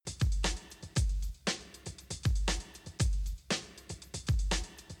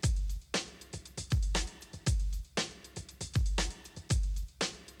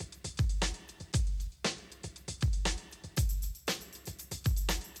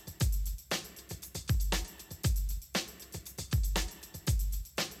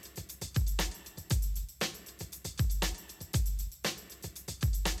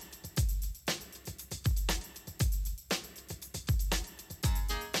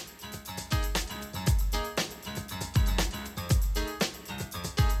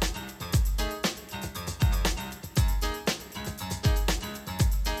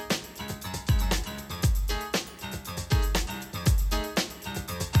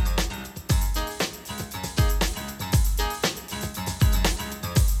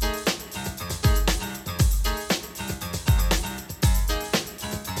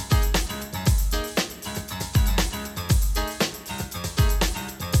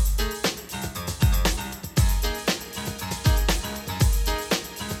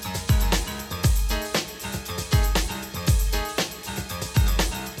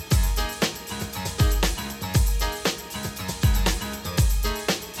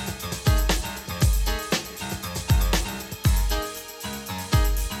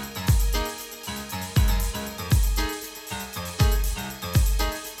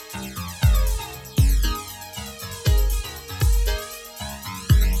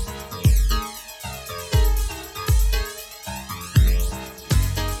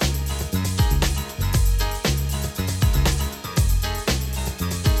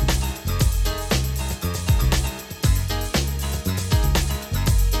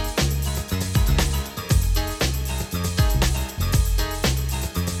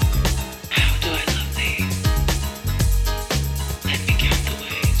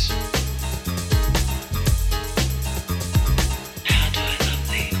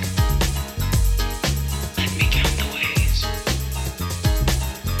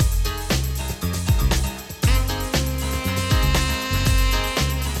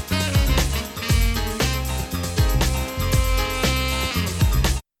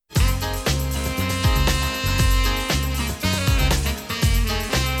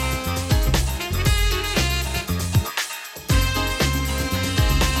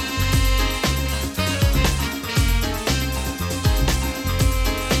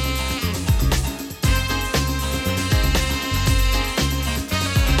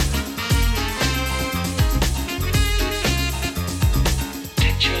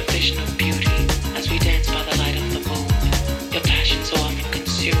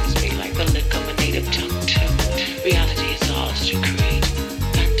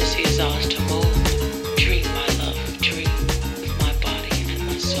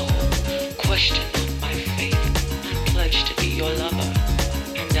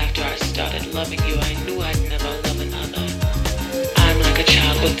loving you, I knew I'd never love another. I'm like a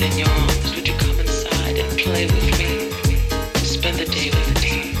child within your arms. Would you come inside and play with me? Spend the day with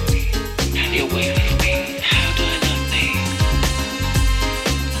me. Have your way with me. How do I love thee?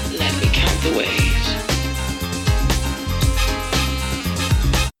 Let me count the ways.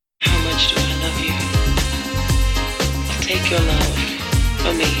 How much do I love you? I'll take your love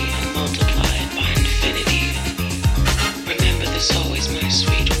for me and multiply it by infinity. Remember this always, my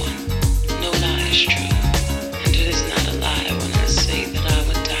sweet one. No lie is true, and it is not a lie when I say that I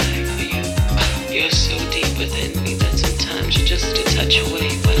would die for you. You're so deep within me that sometimes you're just a touch away,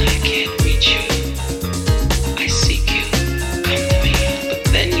 but I can't reach you. I seek you, come to me, but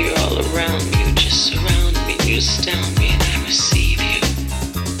then you're all around me. You just surround me, you astound me, and I receive you,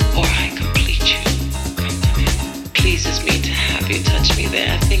 or I complete you. Come to me. Pleases me to have you touch me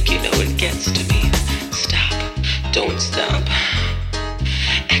there. I think you know it gets to me. Stop, don't stop.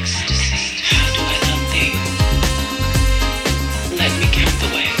 Ecstasy, how do I love thee? Let me count the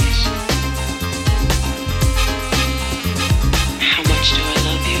ways. How much do I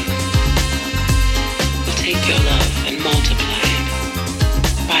love you? We'll take your love and multiply it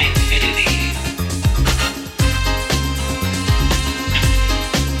by infinity.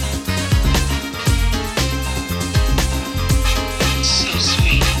 So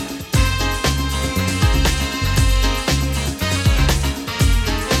sweet.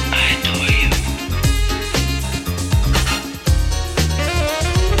 I adore you.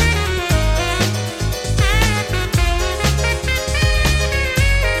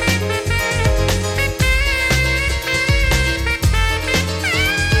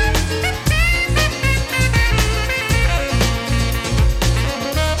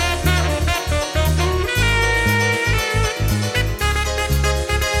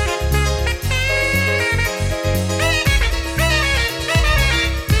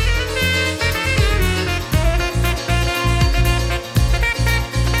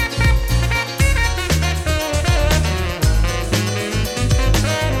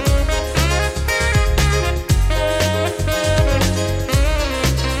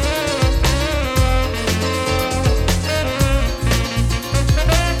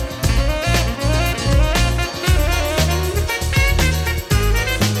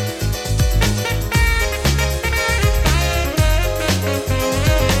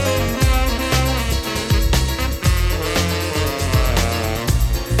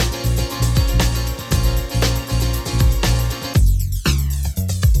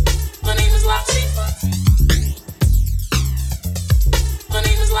 My name is Latifah. My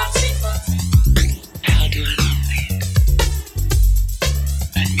name is Latifah. How do I love thee?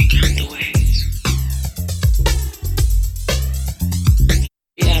 Let me count the ways.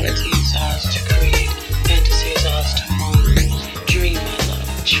 Reality is ours to create. Fantasy is ours to mold. Dream, my love,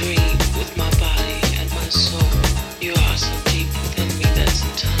 dream with my body and my soul. You are so deep within me that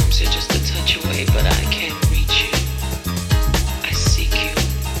sometimes you're just a touch away, but I can't reach you. I seek you,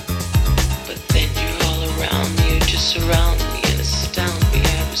 but then you're all around me. You just surround me and astound me.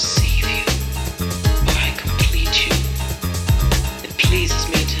 I receive you, or I complete you. It pleases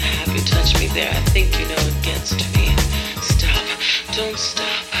me to have you touch me there. I think you know it gets to me. Stop, don't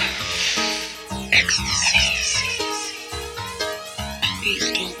stop. Ecstasy. Please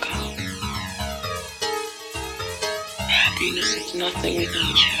don't go. Happiness is nothing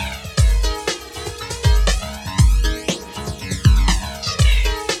without you. Stay.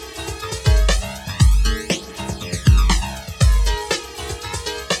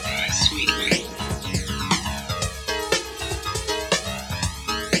 My sweet one.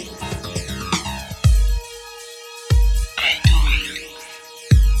 I adore you.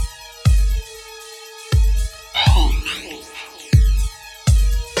 Hold me.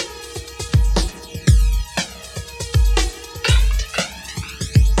 Come to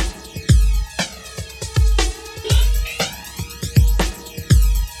me.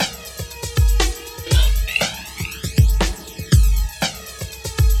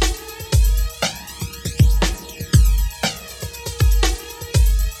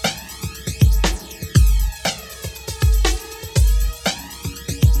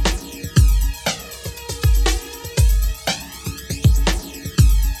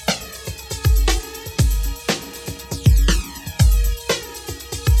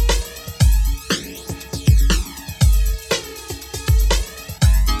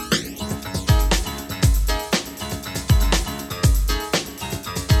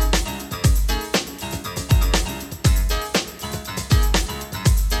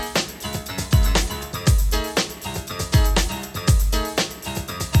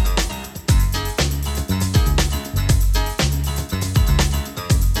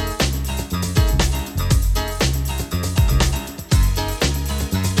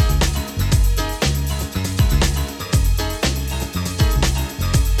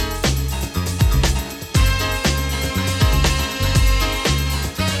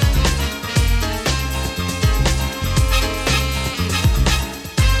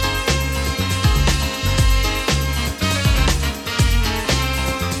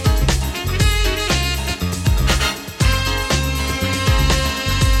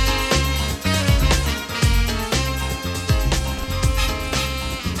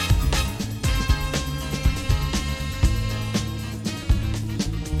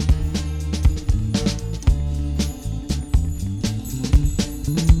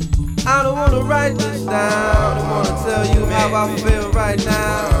 I don't wanna write this down. I wanna tell you how I feel right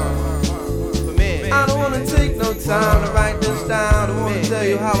now. I don't wanna take no time to write this down. I wanna tell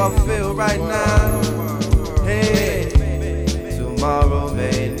you how I feel right now. Hey, tomorrow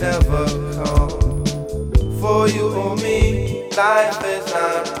may never come for you or me. Life is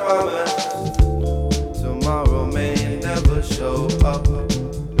not promised. Tomorrow may never show up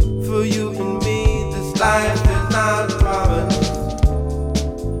for you and me. This life is not promised.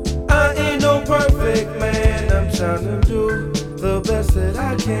 I ain't no perfect man. I'm trying to do the best that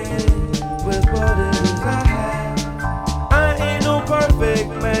I can with what it is I have. I ain't no perfect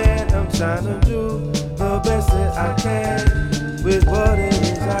man. I'm trying to do the best that I can with what it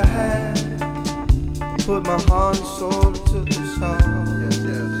is I have. Put my heart and soul into this song. Yes,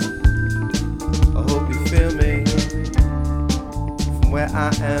 yes. I hope you feel me. From where I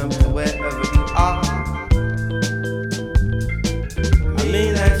am to wherever you are. I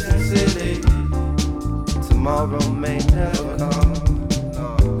mean that sincerely. Tomorrow may never come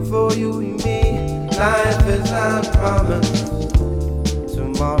for you and me. Life is not promised.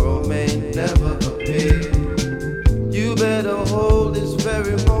 Tomorrow may never appear. You better hold this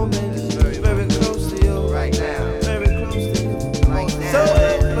very moment very close to you right now. Very close to you right now. So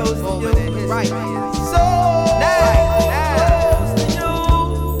close to you right now. So close to you.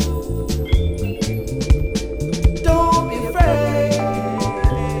 Don't be afraid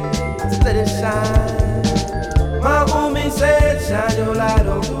to let it shine. My homie said, shine your light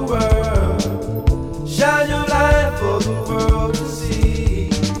on the world. Shine your light for the world to see.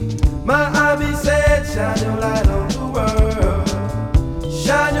 My hobby said, shine your light on the world.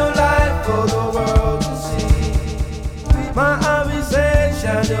 Shine your light for the world to see. My hobby said,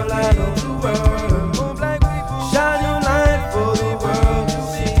 shine your light on the world. Shine your light for the world to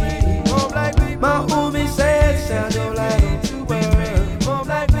see. My homie said, shine your light on the world.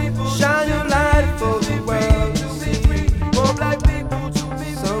 Shine your light for the world to see.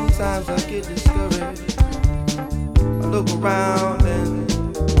 Sometimes I get discouraged. I look around and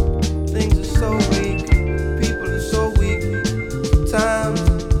things are so weak. People are so weak. Sometimes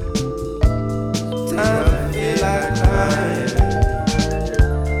I feel like crying.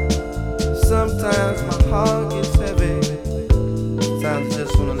 Sometimes my heart gets heavy. Sometimes I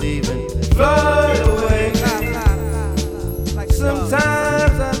just wanna leave and float away.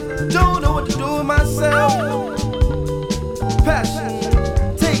 Sometimes I don't know what to do with myself. Passion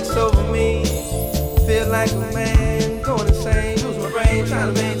takes over me. Feel like a man going insane. Lose my brain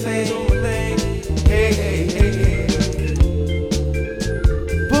trying to maintain my thing. Hey, hey, hey, hey.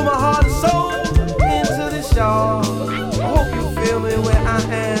 Put my heart and soul into this, y'all. I hope you feel me where I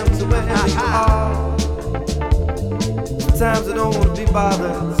am to wherever you are. Sometimes I don't want to be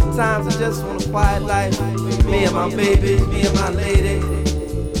bothered. Sometimes I just want a quiet life. Me and my baby, me and my lady.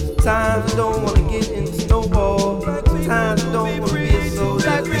 Sometimes I don't want to get into no war. Sometimes I don't want to be a soldier.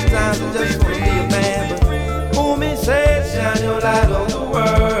 Sometimes I just want to be a man. But homie said, shine your light on the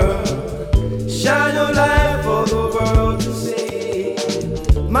world. Shine your light for the world to see.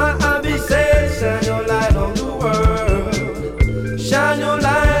 My hobby said, shine your light on the world. Shine your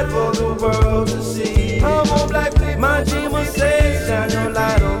light for the world to see. My dreamer said, shine your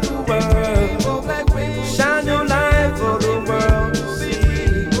light on the world. Shine your light for the world to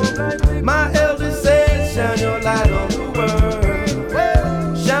see. My elder said, shine your light on the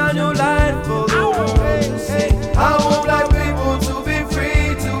world. Shine your light for the world to see. I want black people to be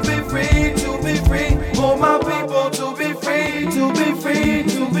free, to be free, to be free. Want my people to be free, to be free,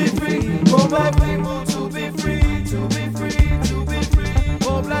 to be free. Want black people to be free, to be free, to be free.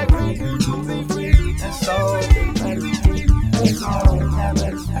 Want black people to be free. That's all that matters to me. That's all that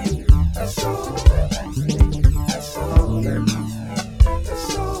matters to me. That's all that matters to me. That's all that matters to me. That's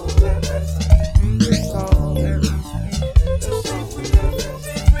all that matters to me. That's all that matters to me. That's all that matters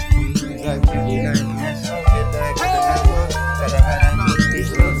to me. Like you need to get that, gotta have that.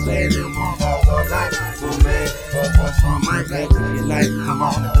 People say they want all night. Oh man, what's on my life? You like, come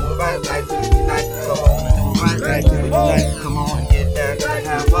on, do it right, like, you like, come on, do it right, like, you like, come on, get down, gotta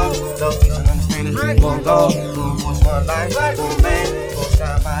have one. Love you and understand it. You won't go, what's my life? Oh man, go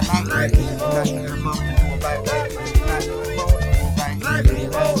shine by light, you like, do it right, like, you like, come on, do it right, like,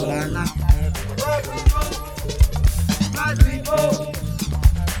 that's what I like. Black people,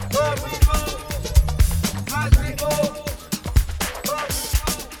 black people, black people.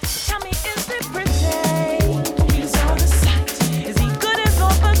 Tell me, is it pretty? He's all the sight. Is he good as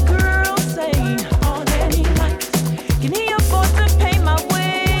all the girls say? All that he likes. Can he afford to pay my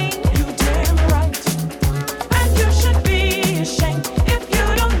way? You damn right. And you should be ashamed if you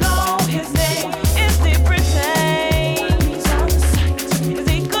don't know his name. Is it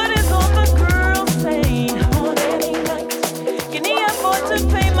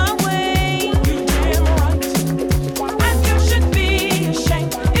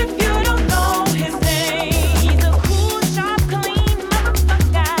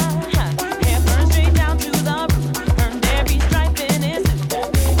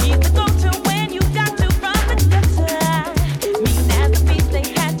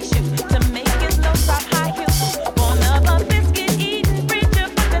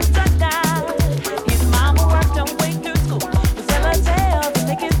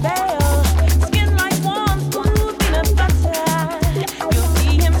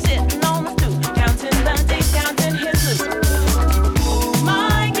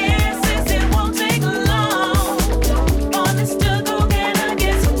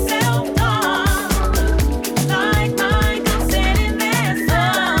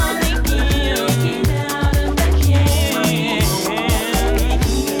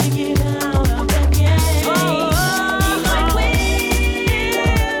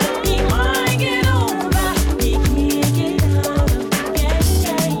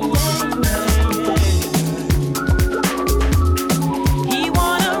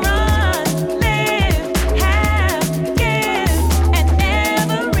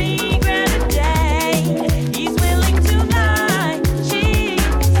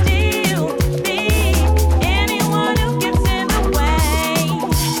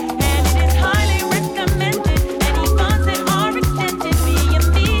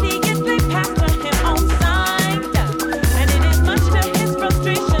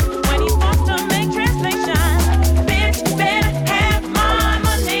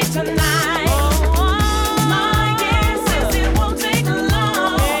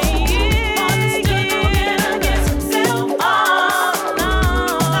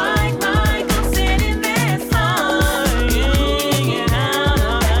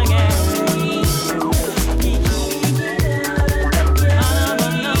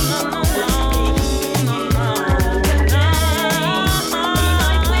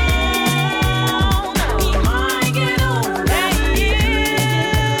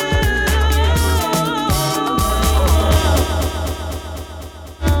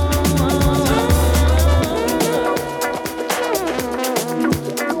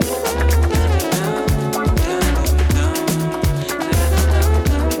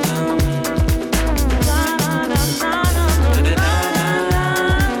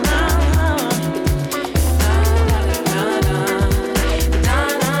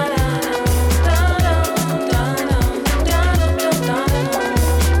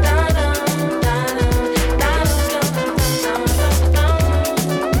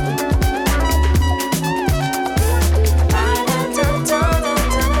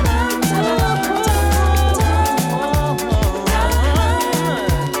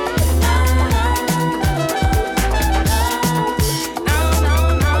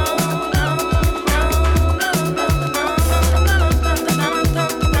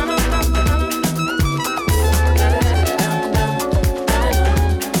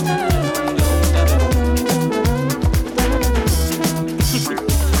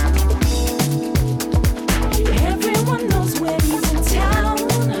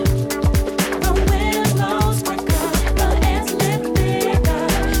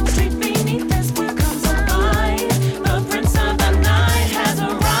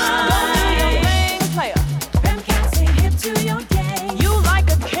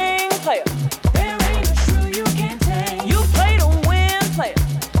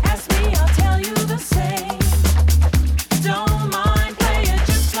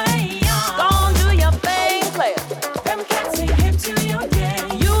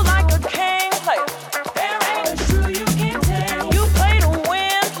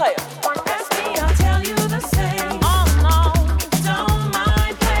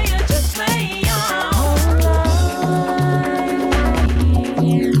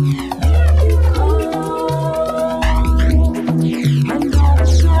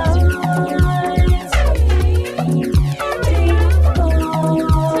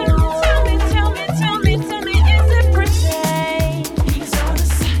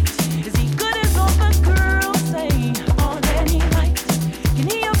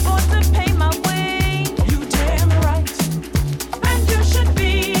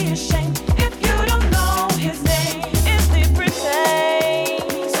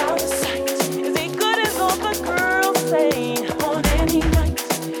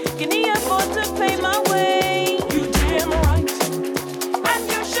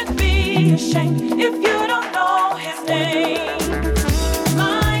be ashamed if you don't know his name.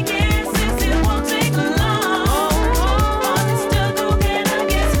 My guess is it won't take long for Mr. Dugan to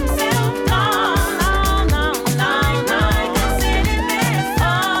get himself done. Now, said it best.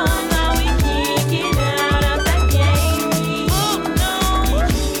 Now we can't get out of that game. Oh no, we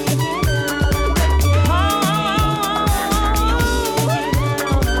can't get out of that game.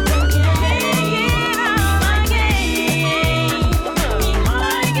 My game, he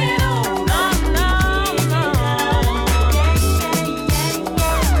might get old.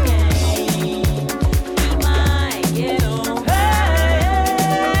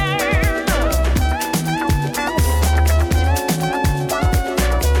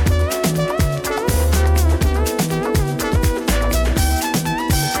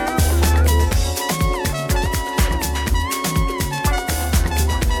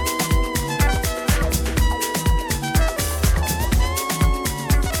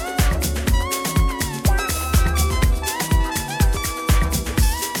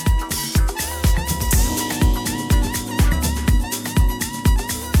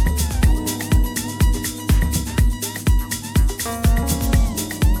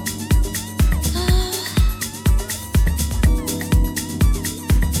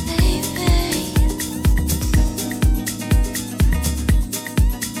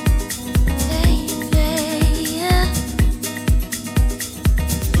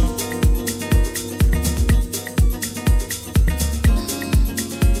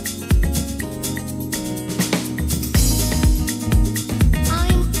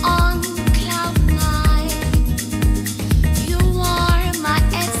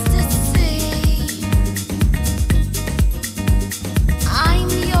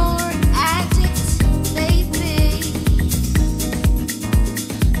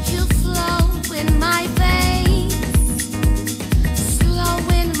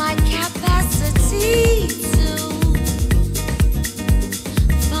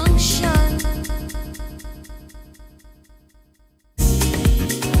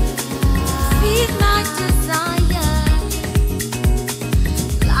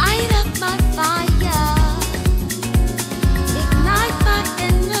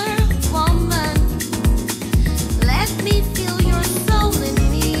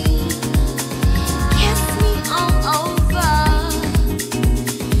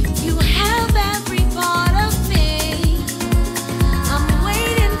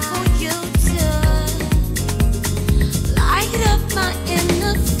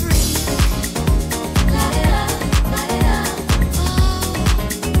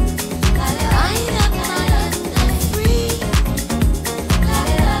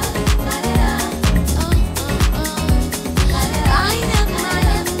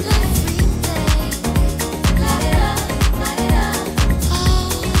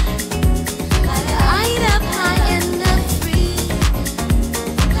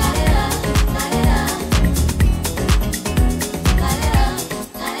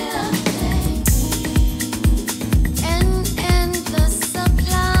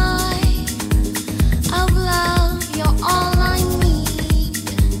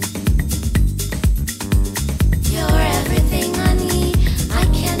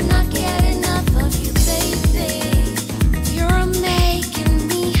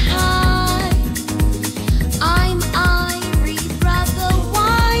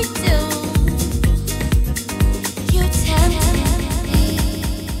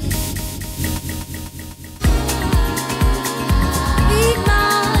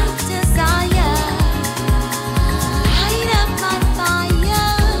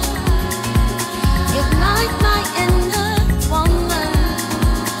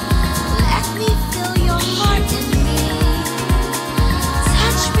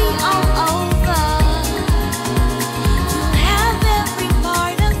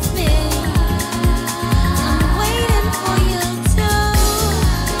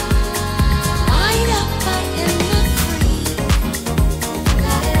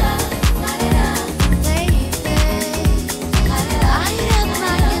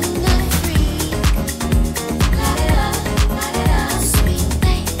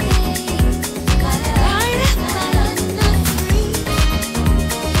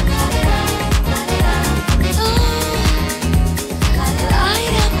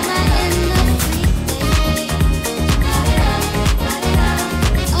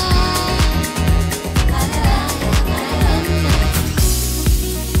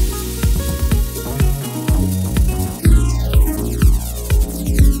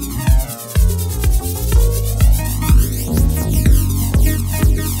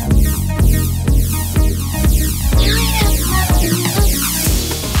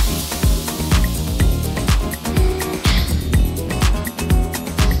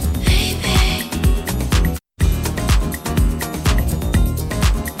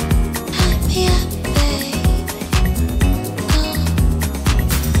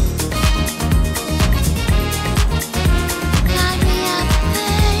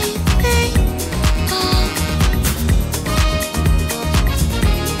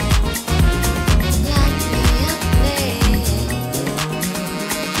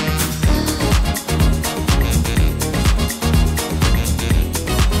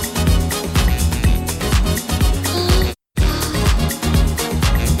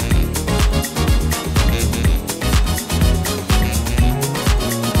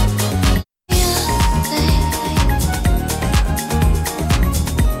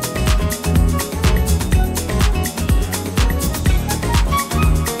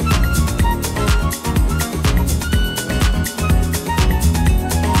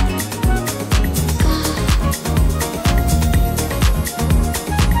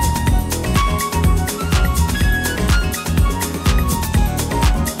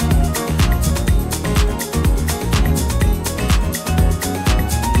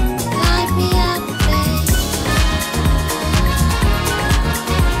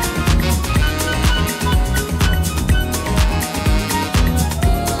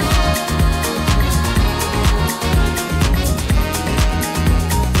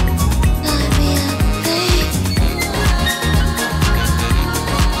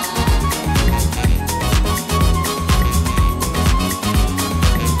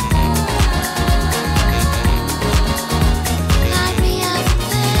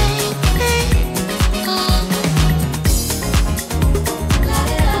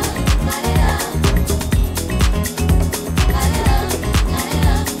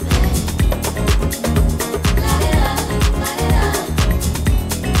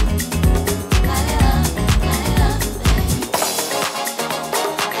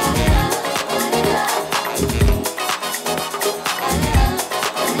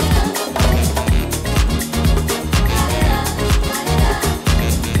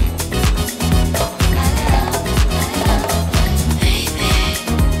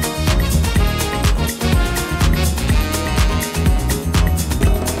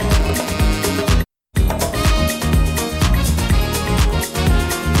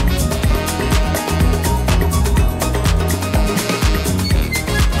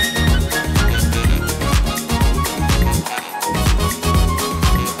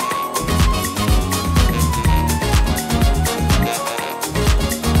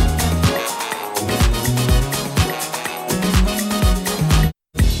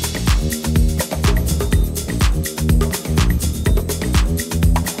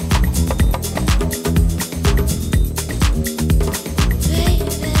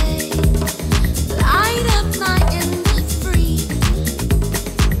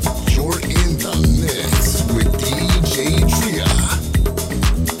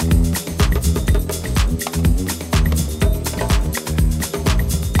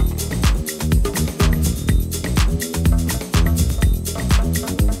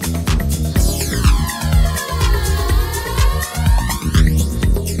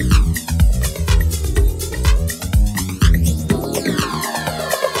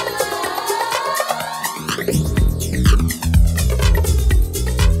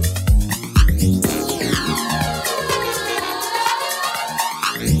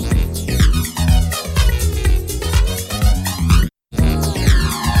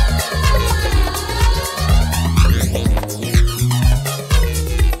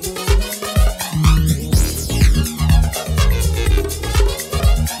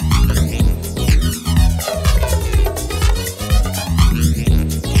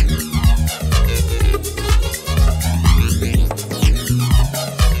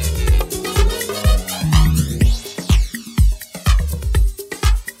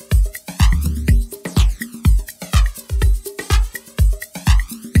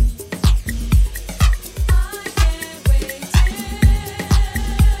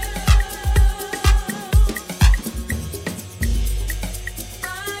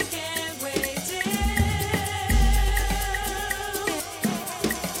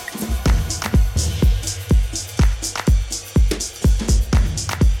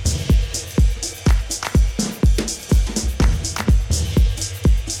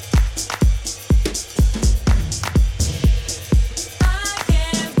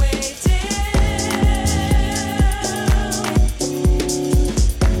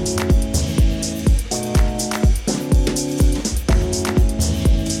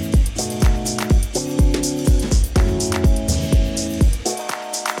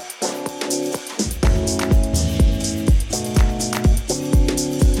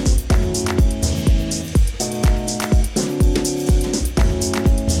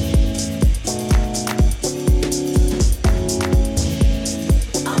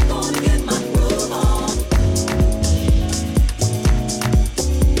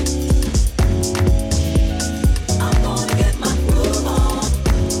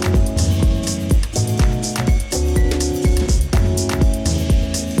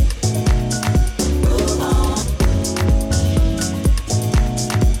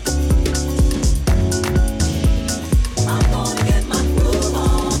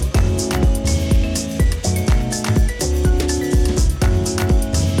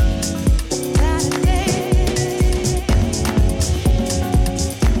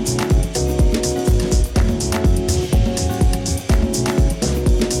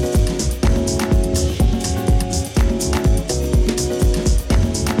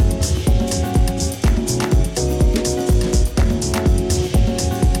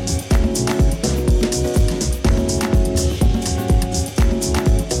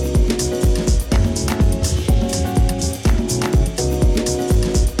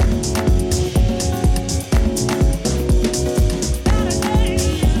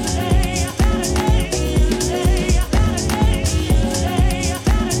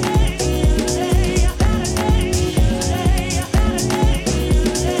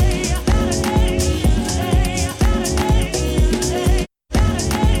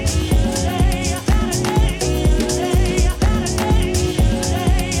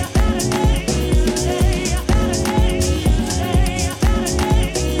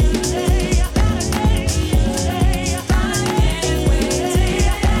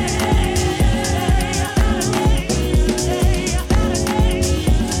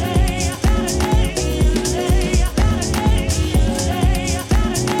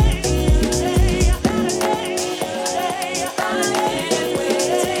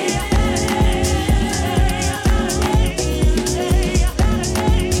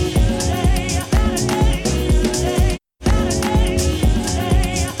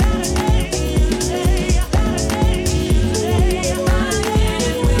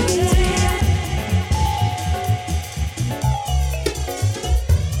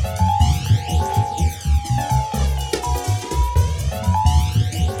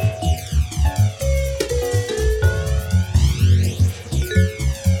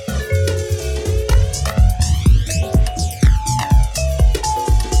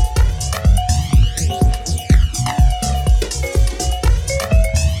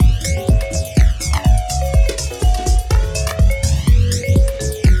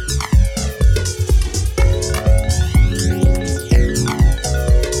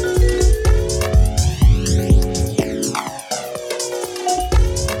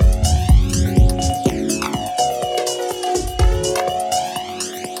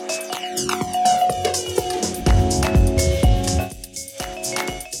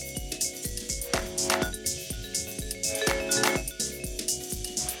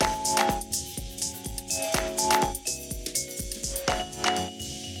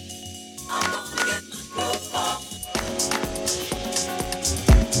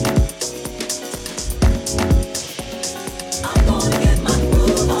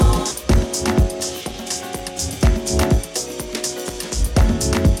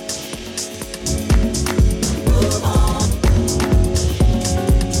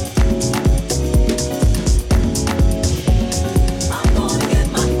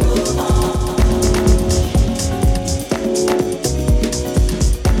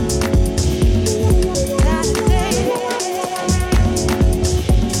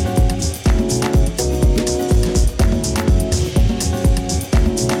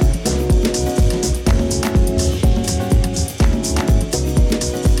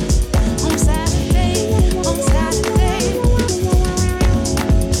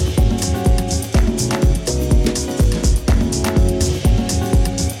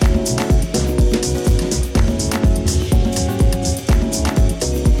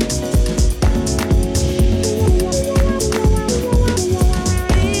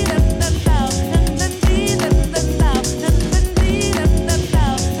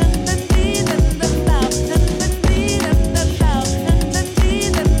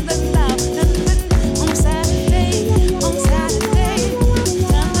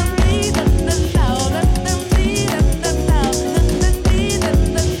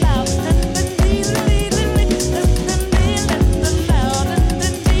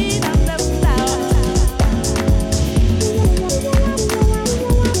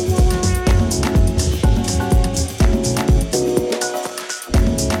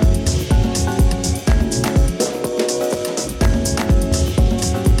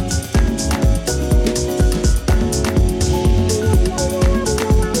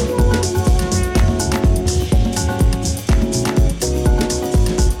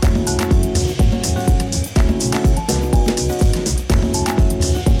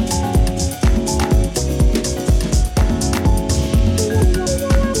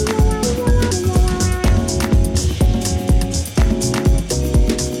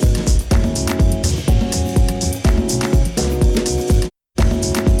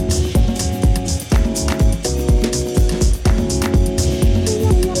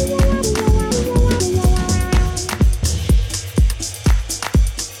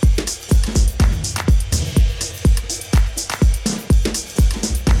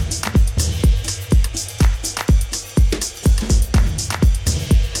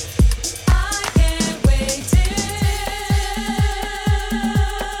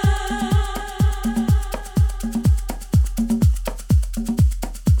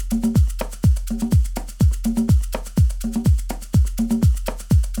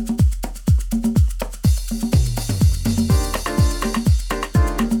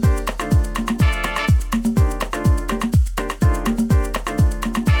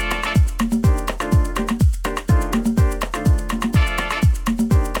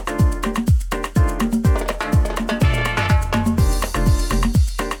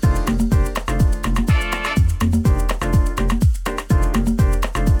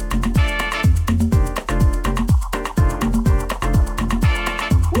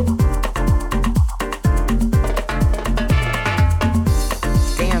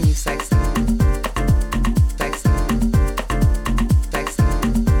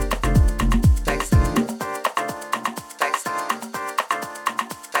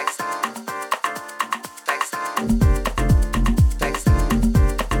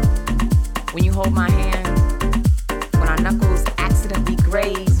 hold my hand, when our knuckles accidentally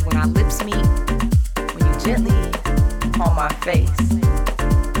graze, when our lips meet, when you gently on my face.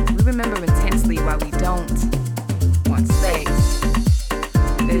 We remember intensely why we don't want space.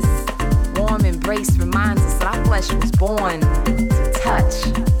 This warm embrace reminds us that our flesh was born to touch.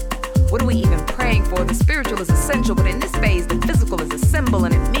 What are we even praying for? The spiritual is essential, but in this phase, the physical is a symbol,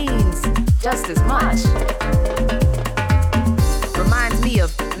 and it means just as much. Reminds me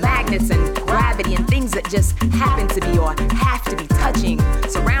of magnets and gravity and things that just happen to be or have to be touching,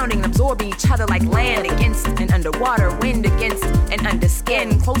 surrounding and absorbing each other like land against and underwater, wind against and under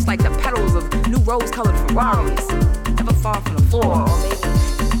skin, close like the petals of new rose-colored Ferraris, never far from the floor,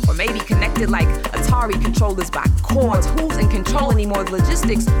 or maybe connected like Atari controllers by cords. Who's in control anymore? The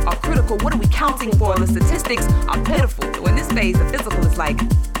logistics are critical. What are we counting for? The statistics are pitiful. So in this phase, the physical is like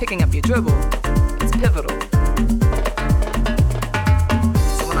picking up your dribble. It's pivotal.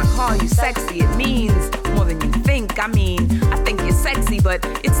 Call you sexy, it means more than you think. I mean, I think you're sexy, but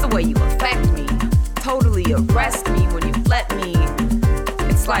it's the way you affect me. Totally arrest me when you let me.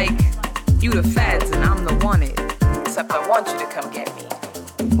 It's like you the feds and I'm the wanted, except I want you to come get me.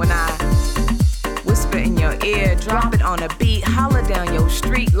 When I whisper in your ear, drop it on a beat, holler down your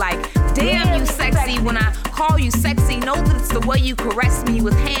street like, damn you sexy. When I call you sexy, know that it's the way you caress me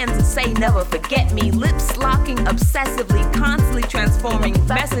with hands that say never forget me. Lips locking obsessively, constantly transforming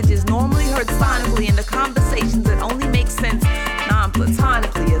messages normally heard sonically into conversations that only make sense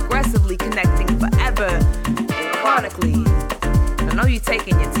non-platonically, aggressively connecting forever and chronically. I know you're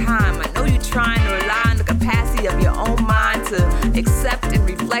taking your time. I know you're trying to rely on the capacity of your own mind to accept and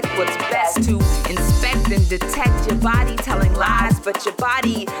reflect what's best, to inspect and detect your body telling lies, but your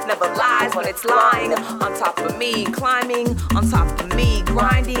body never lies when it's lying on top of me, climbing on top of me,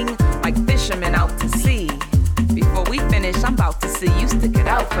 grinding like fishermen out to sea. Before we finish, I'm about to see you stick it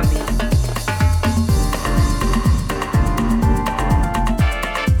out for me.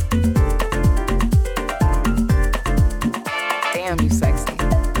 You sexy.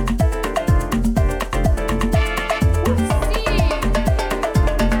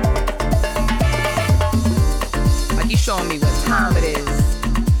 Like you showing me what time it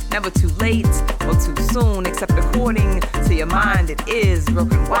is. Never too late or too soon, except according to your mind it is.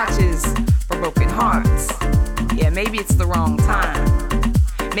 Broken watches for broken hearts. Yeah, maybe it's the wrong time.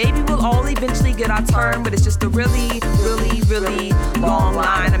 Maybe we'll all eventually get our turn, but it's just a really, really, really long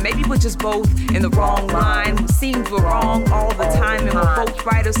line. Or maybe we're just both in the wrong line. It seems we're wrong all the time, and we're both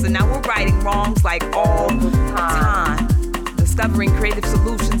writers, so now we're righting wrongs like all the time. Discovering creative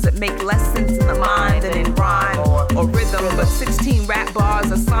solutions that make less sense in the mind than in rhyme or rhythm. But 16 rap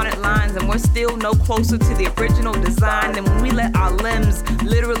bars or sonnet lines, and we're still no closer to the original design than when we let our limbs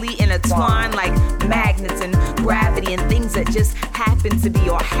literally intertwine like magnets and gravity and things that just happen to be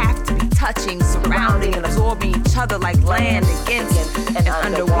or have to be touching, surrounding and absorbing each other like land against and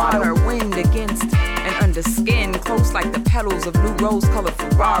underwater, wind against and under skin, close like the petals of new rose-colored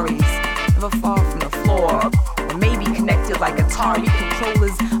Ferraris, never far from the floor. Or maybe connected like Atari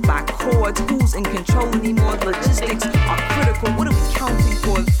controllers by cords. Who's in control anymore? The logistics are critical. What are we counting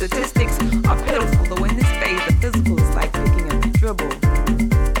for? The statistics are pitiful. Though in this phase, the physical is like picking up a dribble.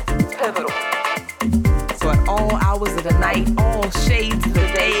 It's pivotal. So at all hours of the night, all shades of the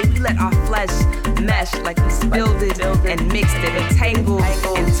day, we let our flesh mesh like we spilled it and mixed it, entangled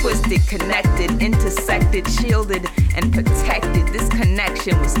and twisted, connected, intersected, shielded and protected. This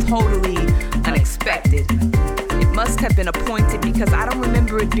connection was totally unexpected. It must have been appointed because I don't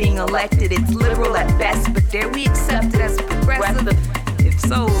remember it being elected. It's liberal at best, but dare we accept it as progressive? If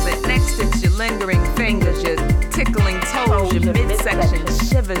so, then next it's your lingering fingers, your tickling toes, your midsection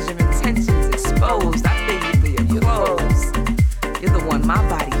shivers, your intentions exposed. I feel you for your clothes. You're the one my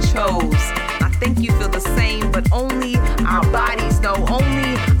body chose. I think you feel the same, but only our bodies know.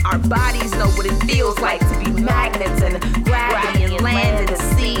 Only our bodies know what it feels like to be magnets and gravity and land and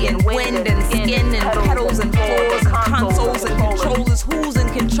sea and wind and skin and petals and floors and consoles and controllers. Who's in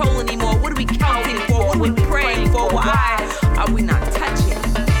control anymore? What are we counting for? What are we praying for? Why are we not touching?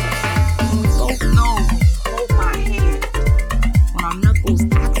 We both know. Hold my hand when our knuckles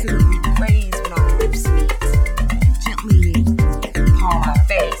accidentally graze, when our lips meet. Gently call my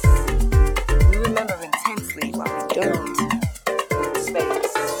face. We remember intensely while we don't want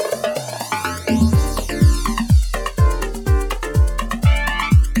space.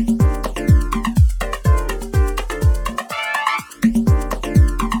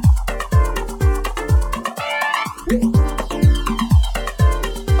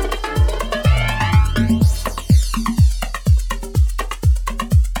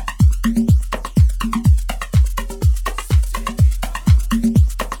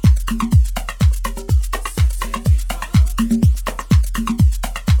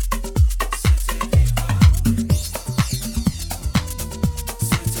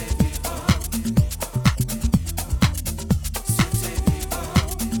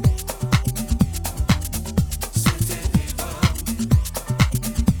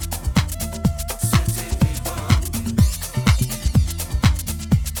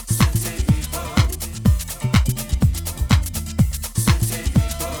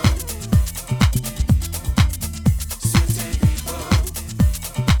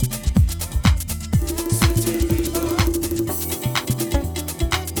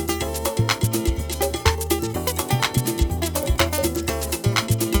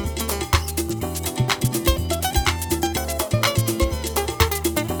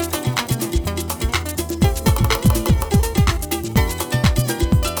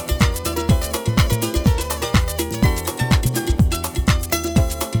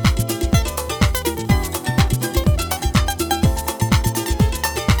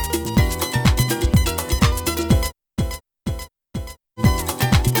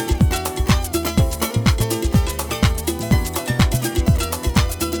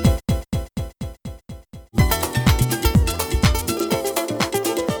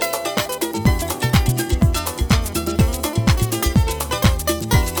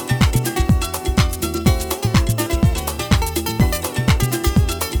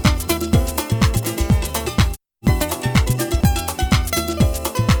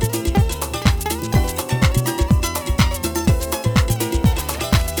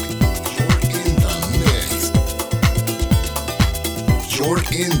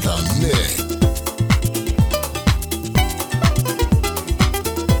 mix.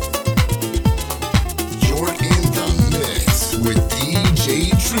 You're in the mix with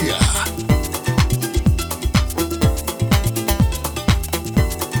DJ Tria.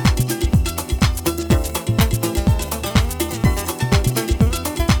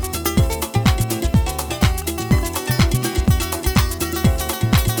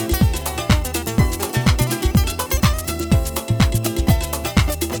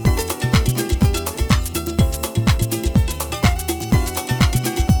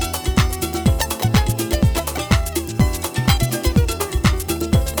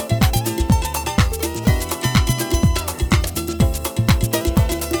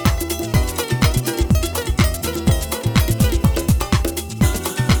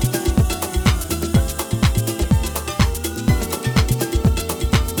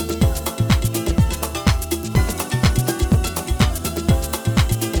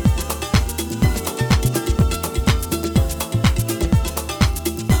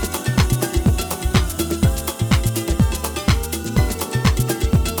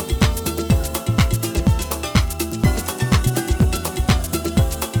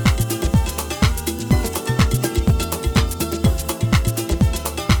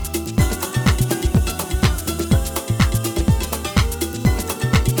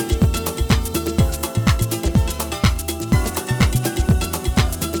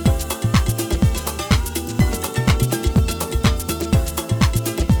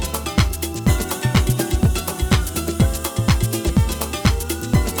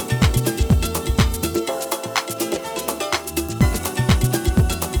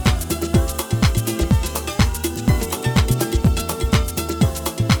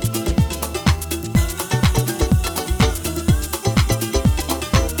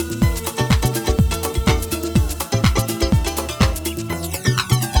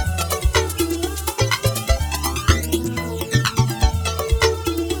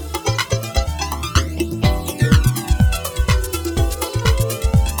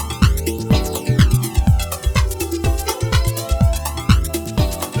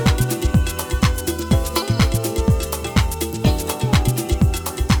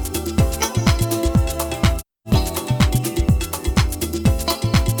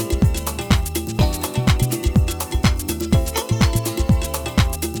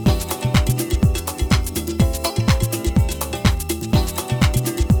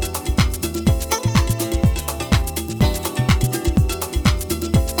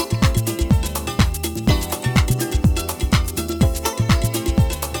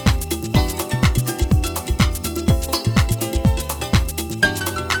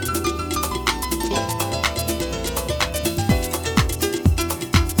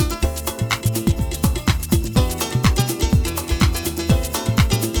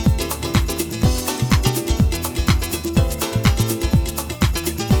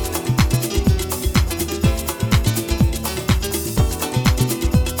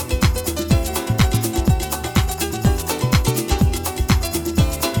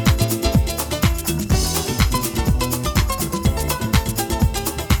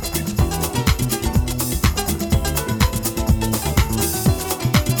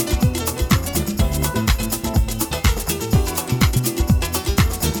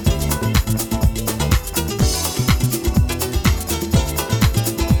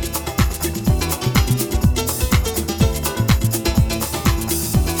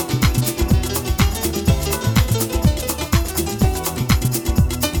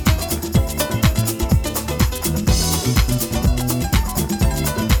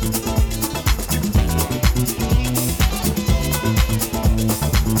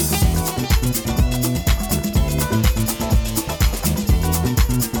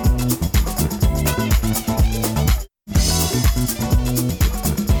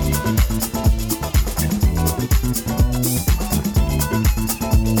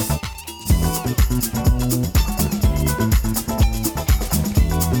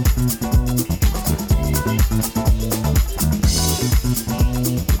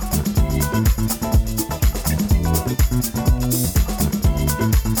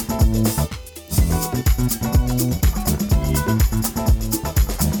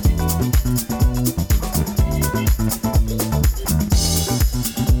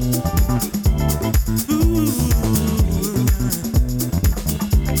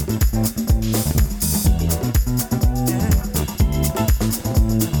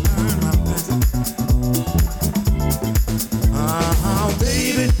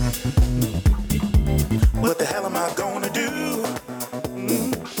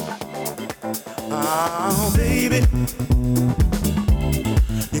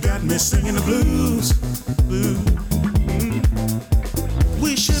 me singing the blues.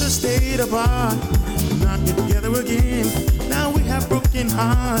 We should have stayed apart, not get together again. Now we have broken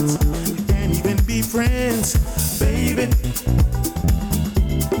hearts, we can't even be friends, baby.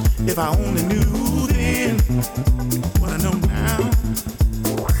 If I only knew then what I know now.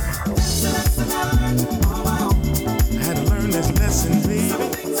 I had to learn this lesson, baby.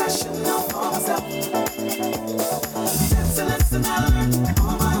 Some things I should know for myself. That's a lesson I learned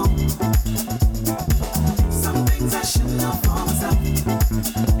on my own. Some things I should know for myself.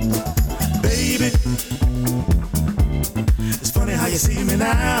 Baby, it's funny how you see me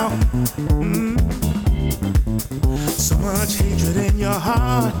now. So much hatred in your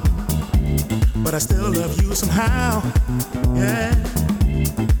heart, but I still love you somehow, yeah.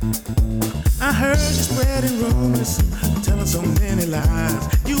 I heard you spreading rumors, telling so many lies.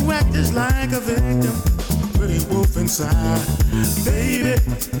 You act just like a victim, pretty wolf inside. Baby,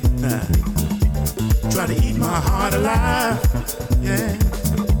 try to eat my heart alive, yeah.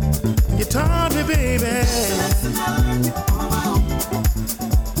 You taught me, baby.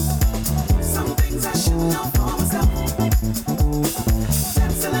 Some things I should know for myself.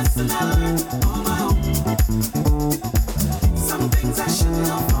 That's a lesson I learned on my own. Some things I should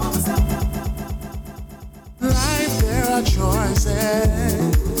know for myself. Life, there are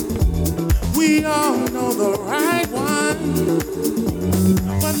choices. We all know the right one,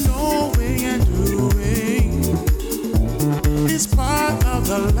 but knowing and doing is part of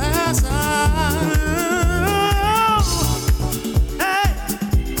the lesson. Hey,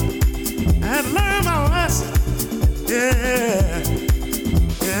 I learned my lesson. Yeah,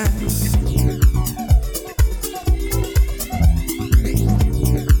 yeah.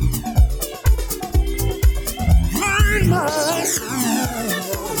 Learn my lesson.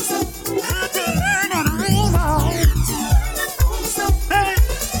 Had to learn on my own. Hey,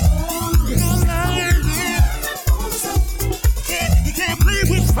 you learned it. You can't play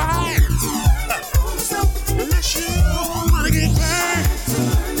with fire unless you wanna get burned.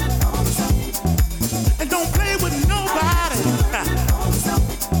 And don't play with nobody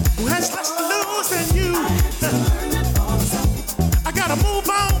who has less to lose than you. I gotta move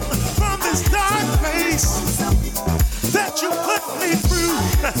on from this dark place that you put me through.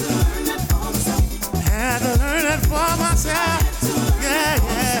 Had to learn it for myself. Yeah,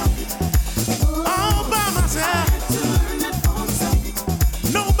 yeah. All by myself.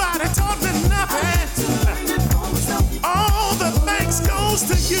 Nobody taught me nothing. All the thanks goes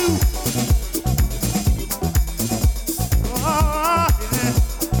to you. Oh, yeah.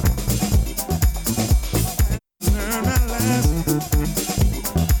 Learn my lesson.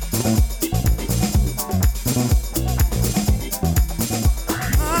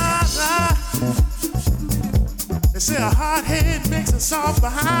 They say a hard head makes a soft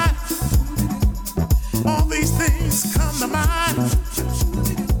behind. All these things come to mind,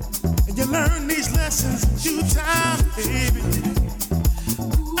 and you learn these lessons in due time, baby.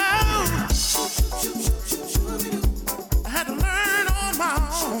 Oh, I had to learn on my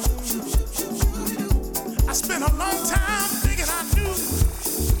own. I spent a long time thinking I knew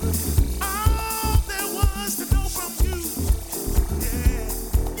all there was to know from you. Yeah,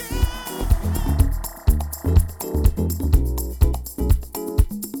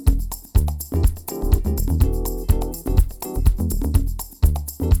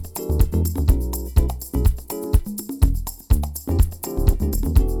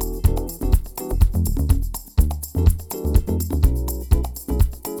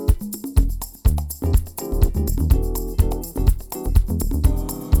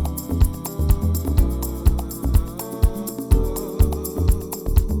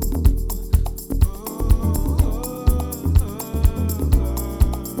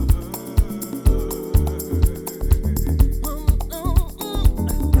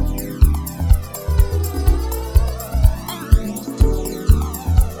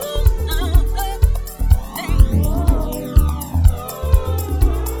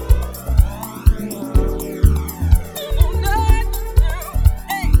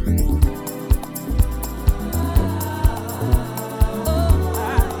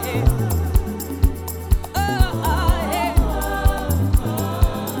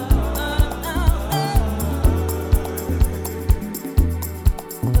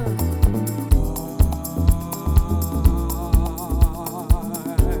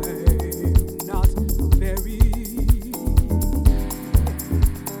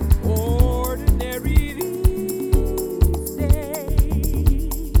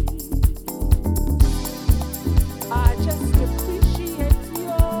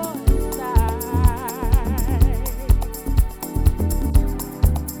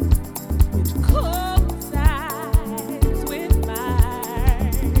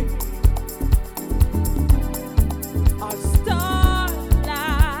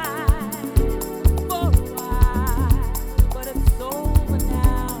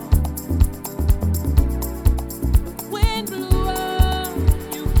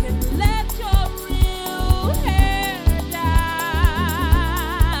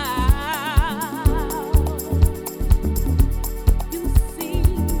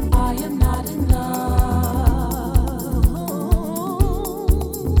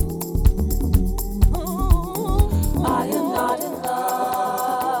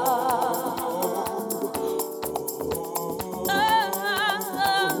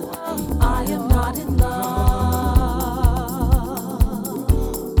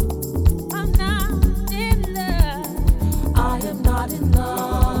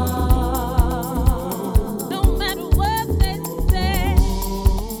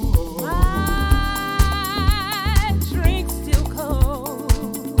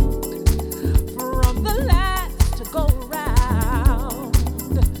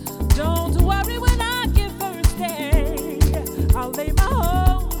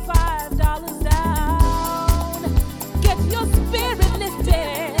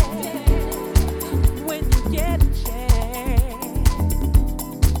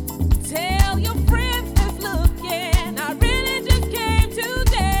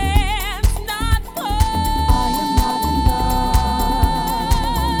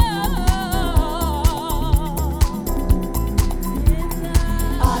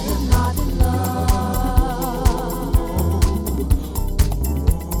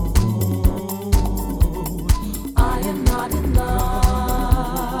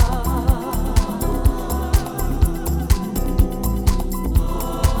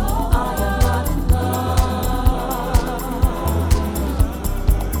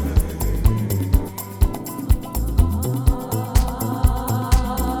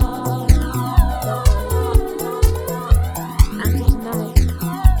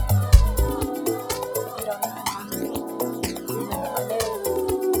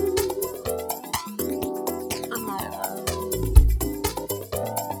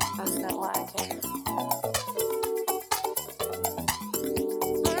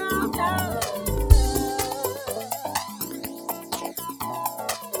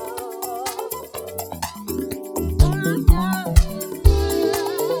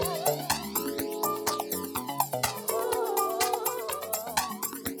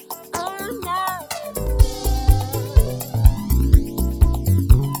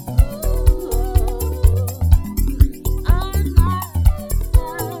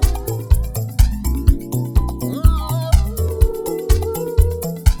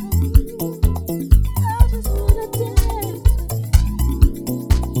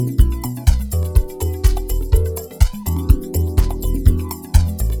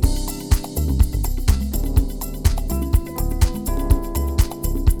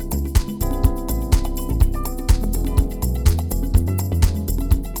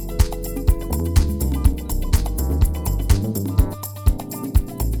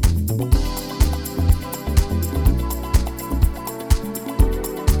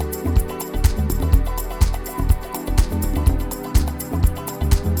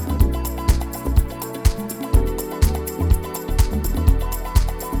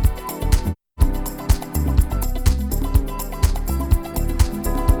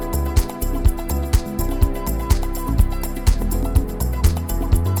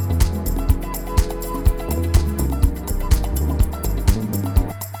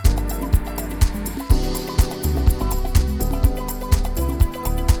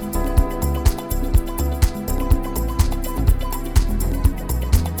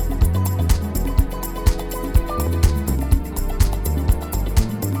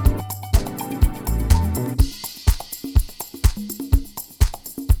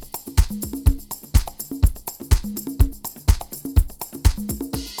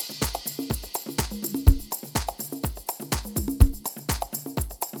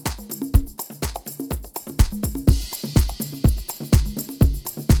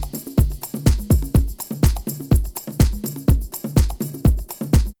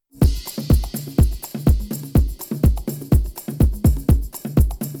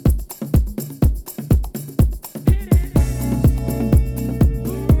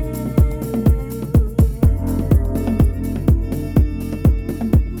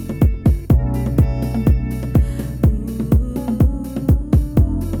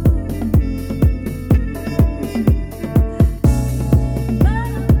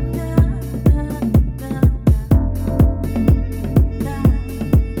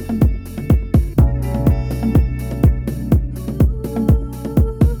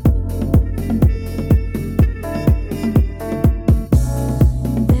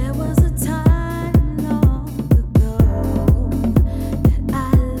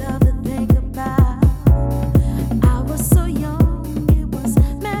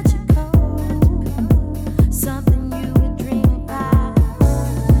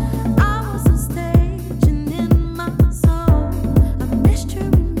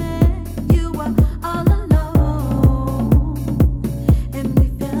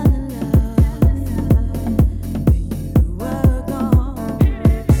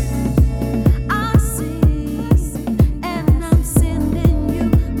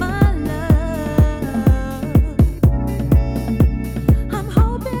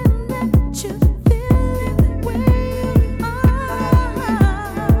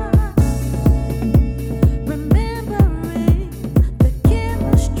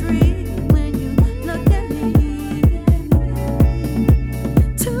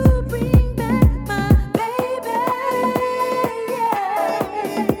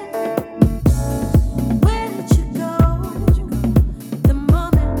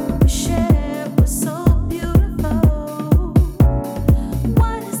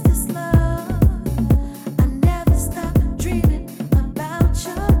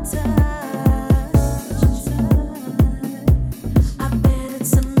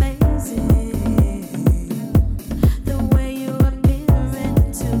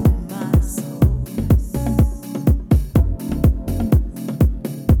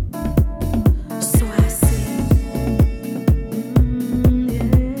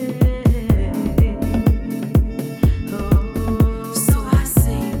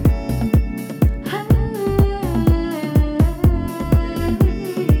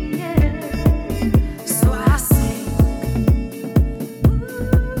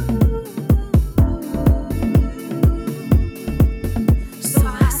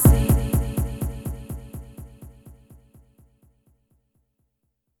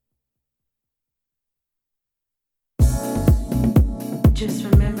 Just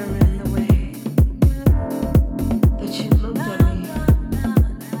remembering the way that you looked at me.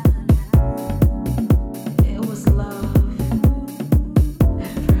 It was love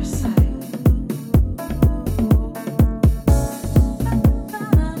at first sight.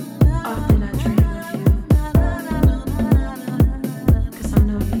 Often I dream of you, 'cause I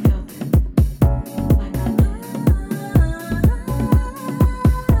know you felt it like I did.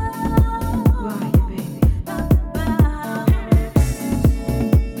 Where are you, baby?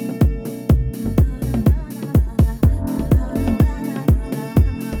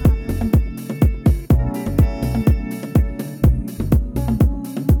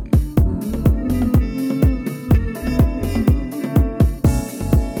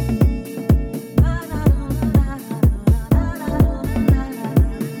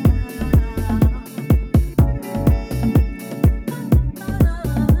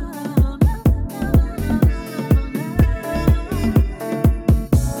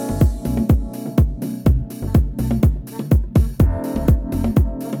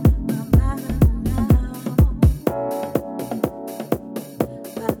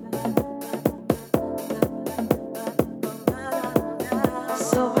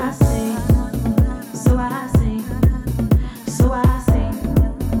 So I sing, so I sing, so I sing,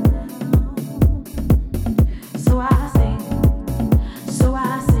 so I sing, so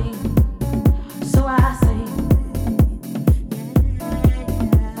I sing, so I sing.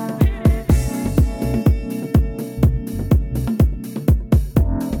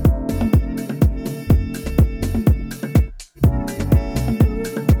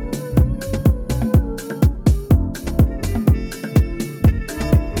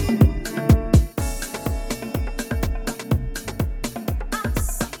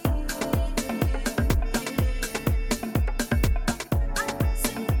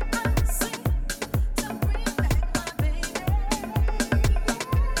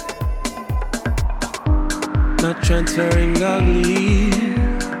 Not transferring ugly,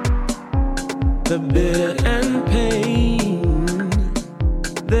 the bitter and pain.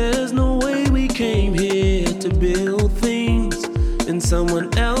 There's no way we came here to build things in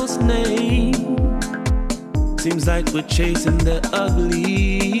someone else's name. Seems like we're chasing the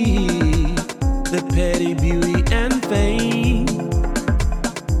ugly, the petty beauty and fame.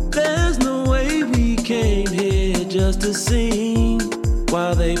 There's no way we came here just to sing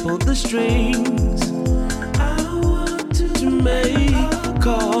while they pull the strings. To make a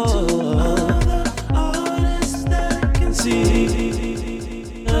call, artists that can see.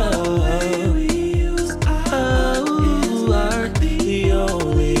 Art, the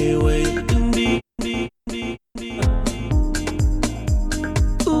only way it can be.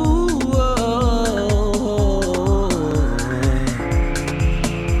 Ooh,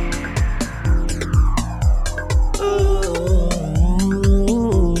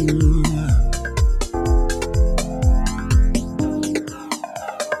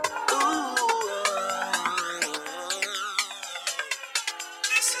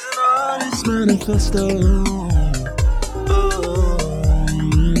 manifesto.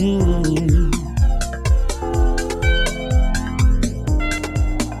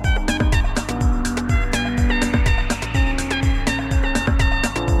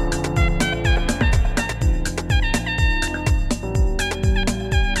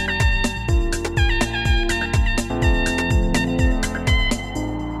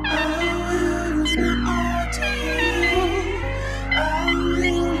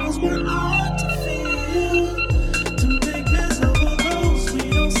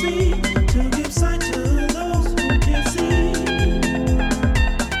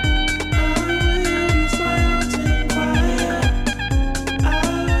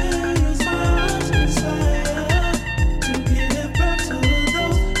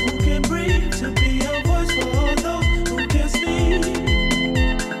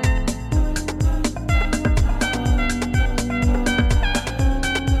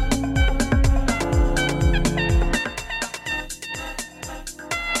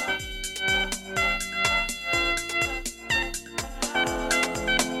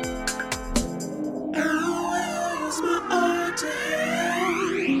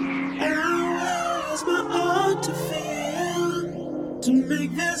 To make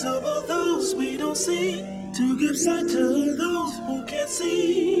visible those we don't see, to give sight to those who can't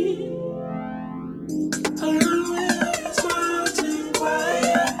see. I will use my heart in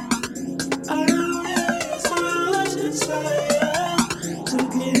quiet. I will use my heart inside to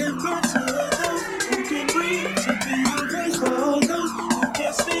give birth to those who can breathe, to be a voice for those who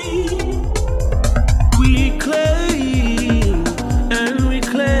can't speak. We claim and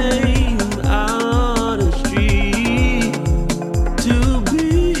reclaim artistry to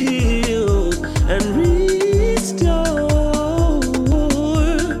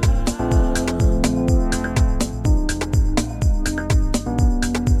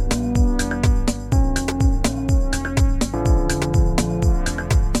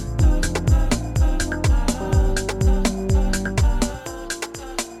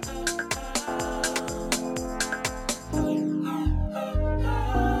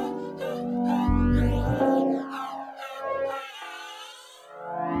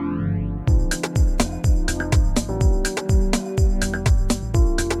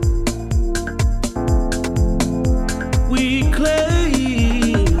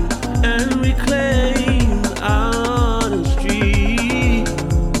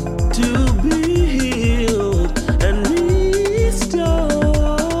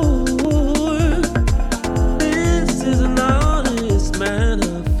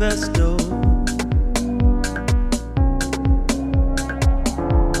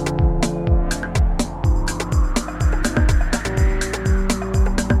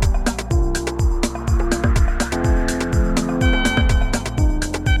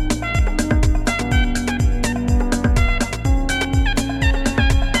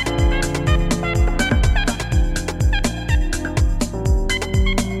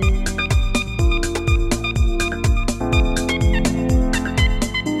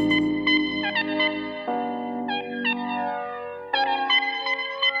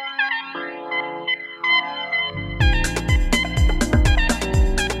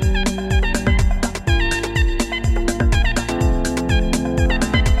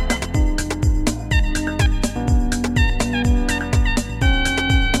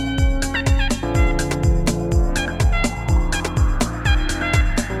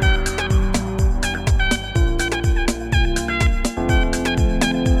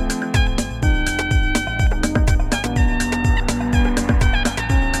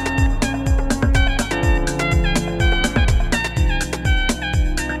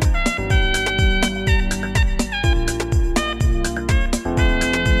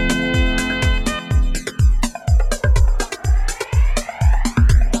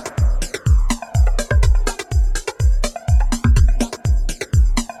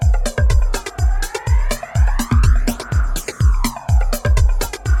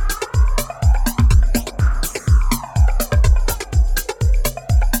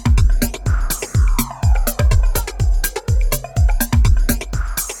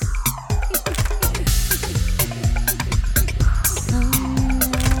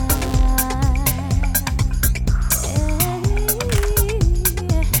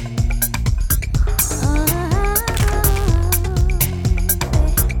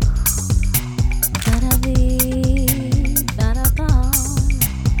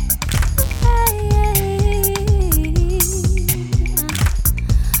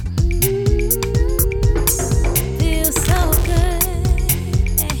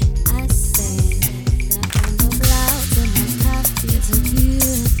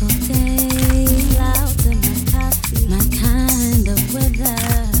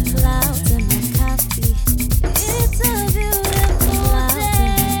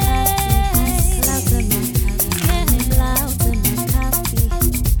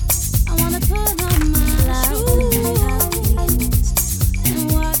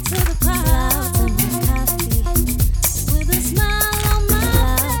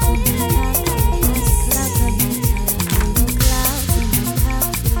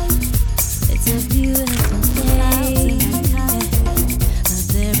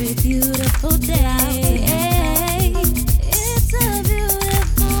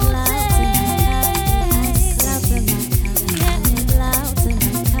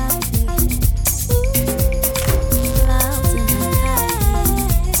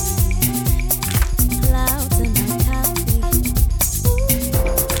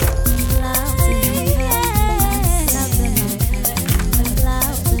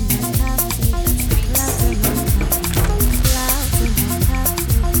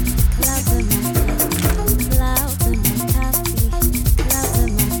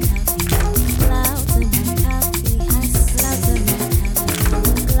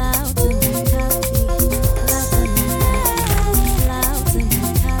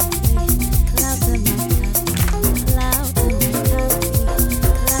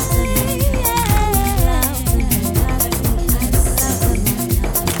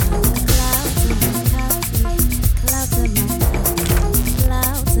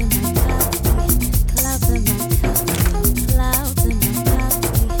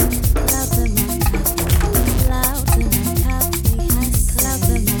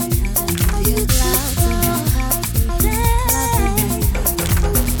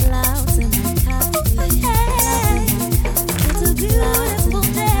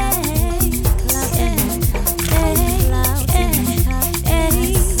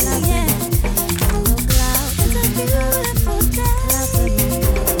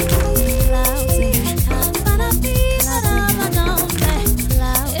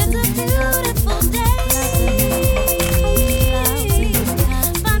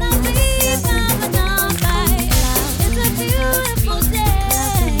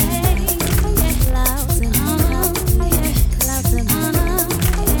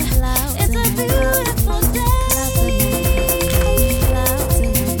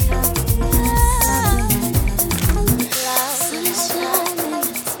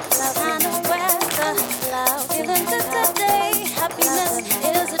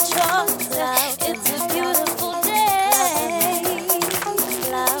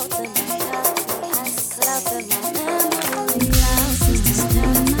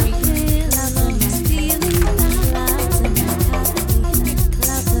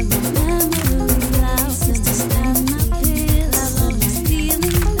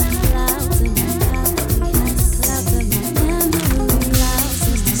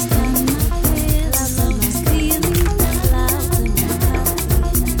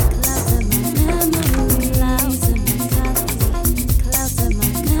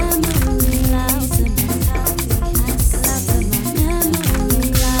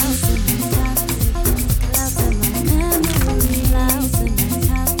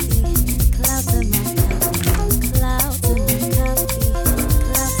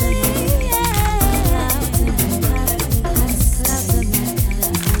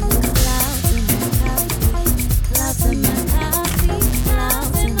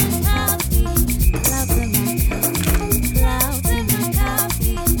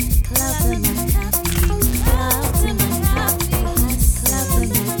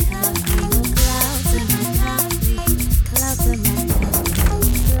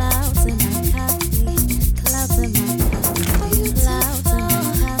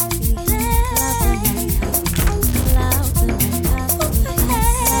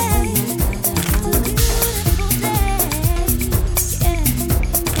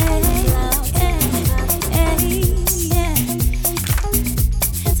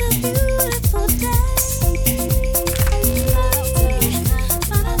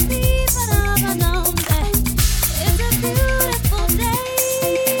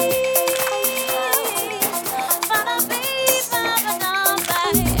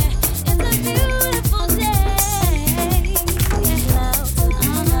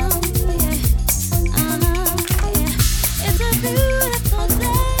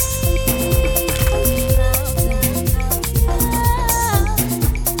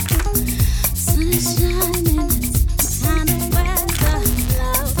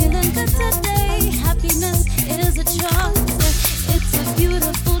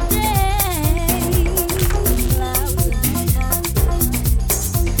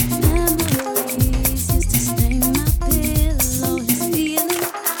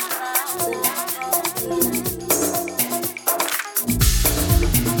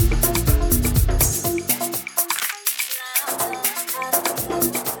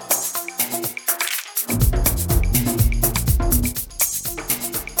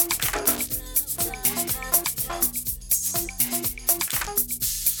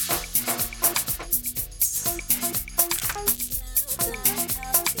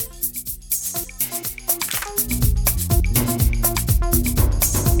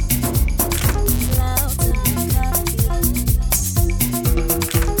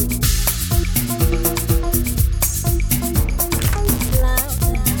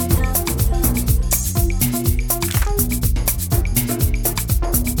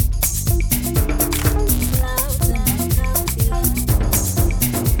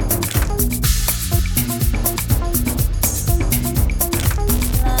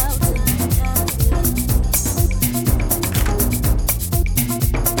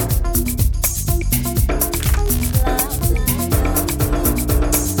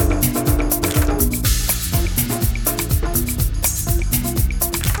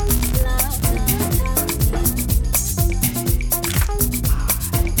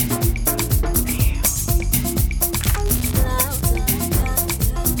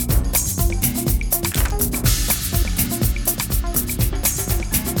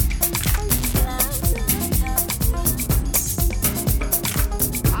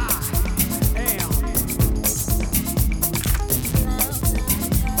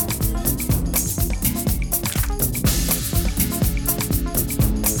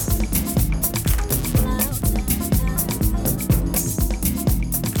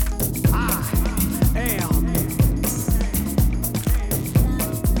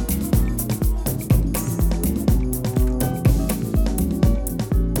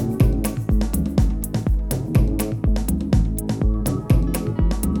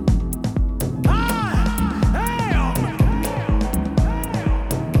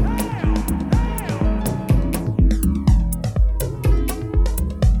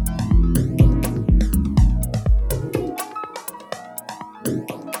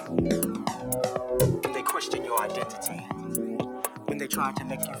try to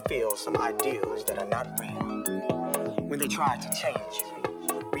make you feel some ideals that are not real, when they try to change you,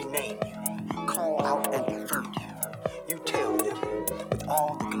 rename you, call out and pervert you, you tell them with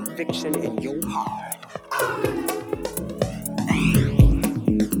all the conviction in your heart, I am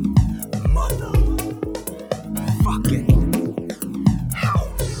motherfucking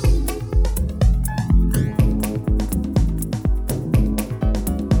house.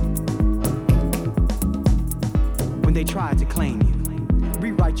 When they try to claim you,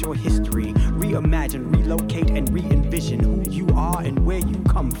 rewrite your history, reimagine, relocate, and re-envision who you are and where you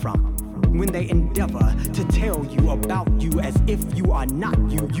come from. When they endeavor to tell you about you as if you are not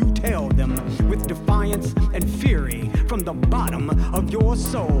you, you tell them with defiance and fury from the bottom of your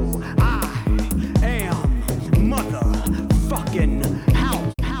soul, I am motherfucking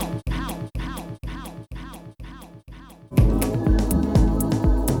house.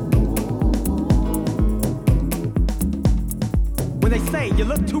 When they say you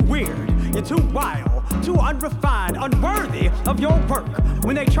look too weird, you're too wild, too unrefined, unworthy of your work.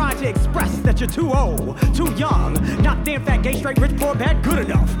 When they try to express that you're too old, too young, not damn fat, gay, straight, rich, poor, bad, good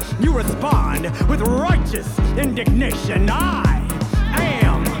enough, you respond with righteous indignation. I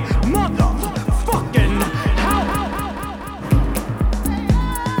am motherfucking house.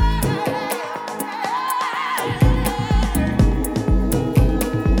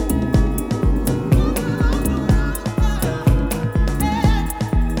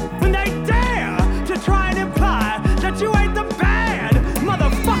 When they dare to try and imply that you ain't the bad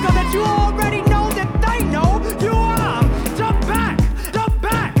motherfucker that you already know that they know you are. Jump back, jump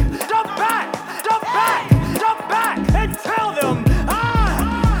back, jump back, jump back, jump back, and tell them I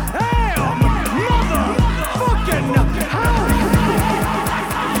am motherfucking house.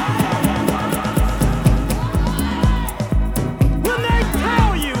 When they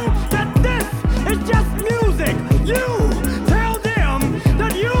tell you that this is just music, you tell them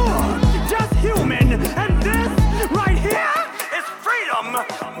that you're just human, and this right here is freedom.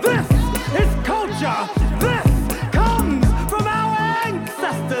 This is culture. This comes from our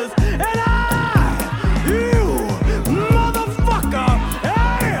ancestors, and you motherfucker,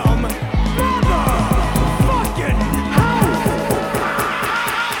 am motherfucking house.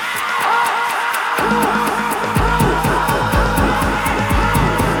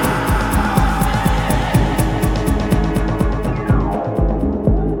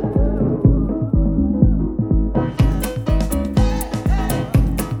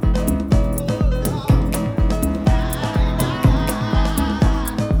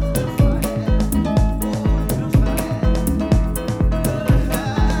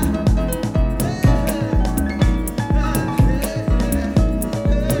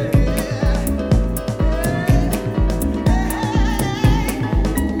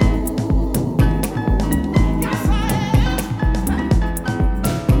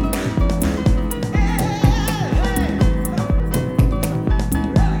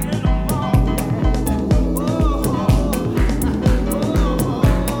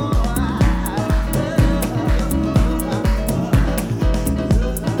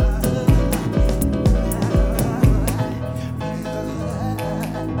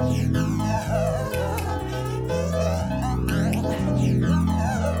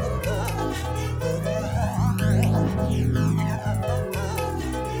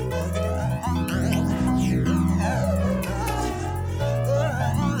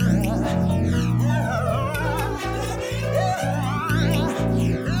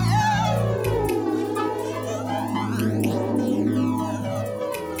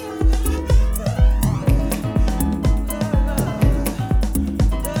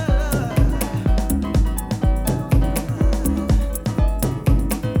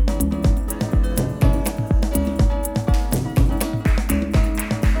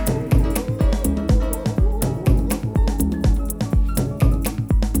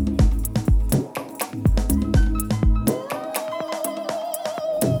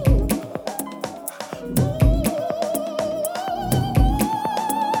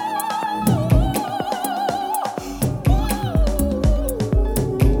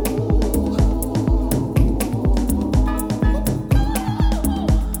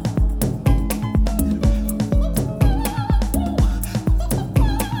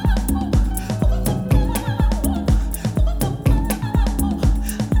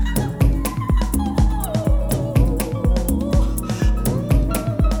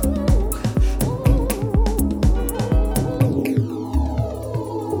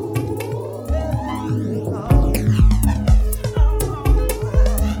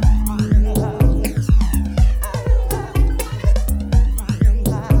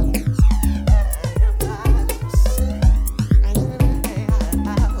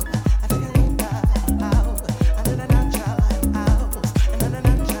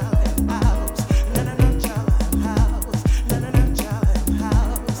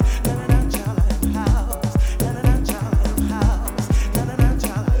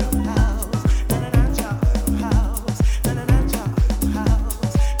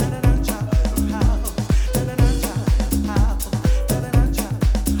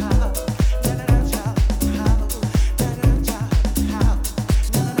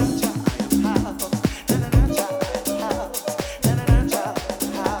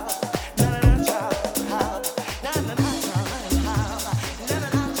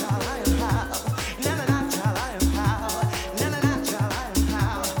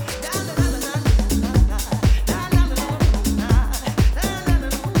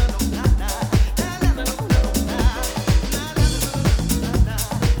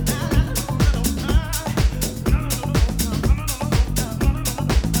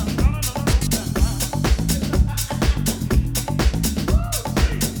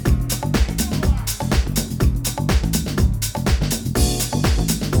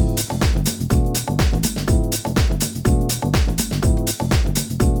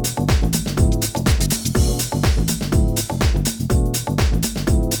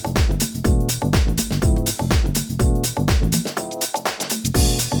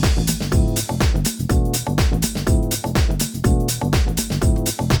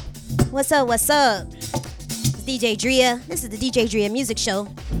 What's up? What's up? It's DJ Drea. This is the DJ Drea Music Show.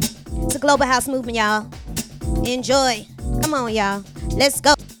 It's a global house movement, y'all. Enjoy. Come on, y'all. Let's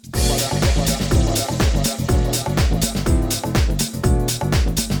go.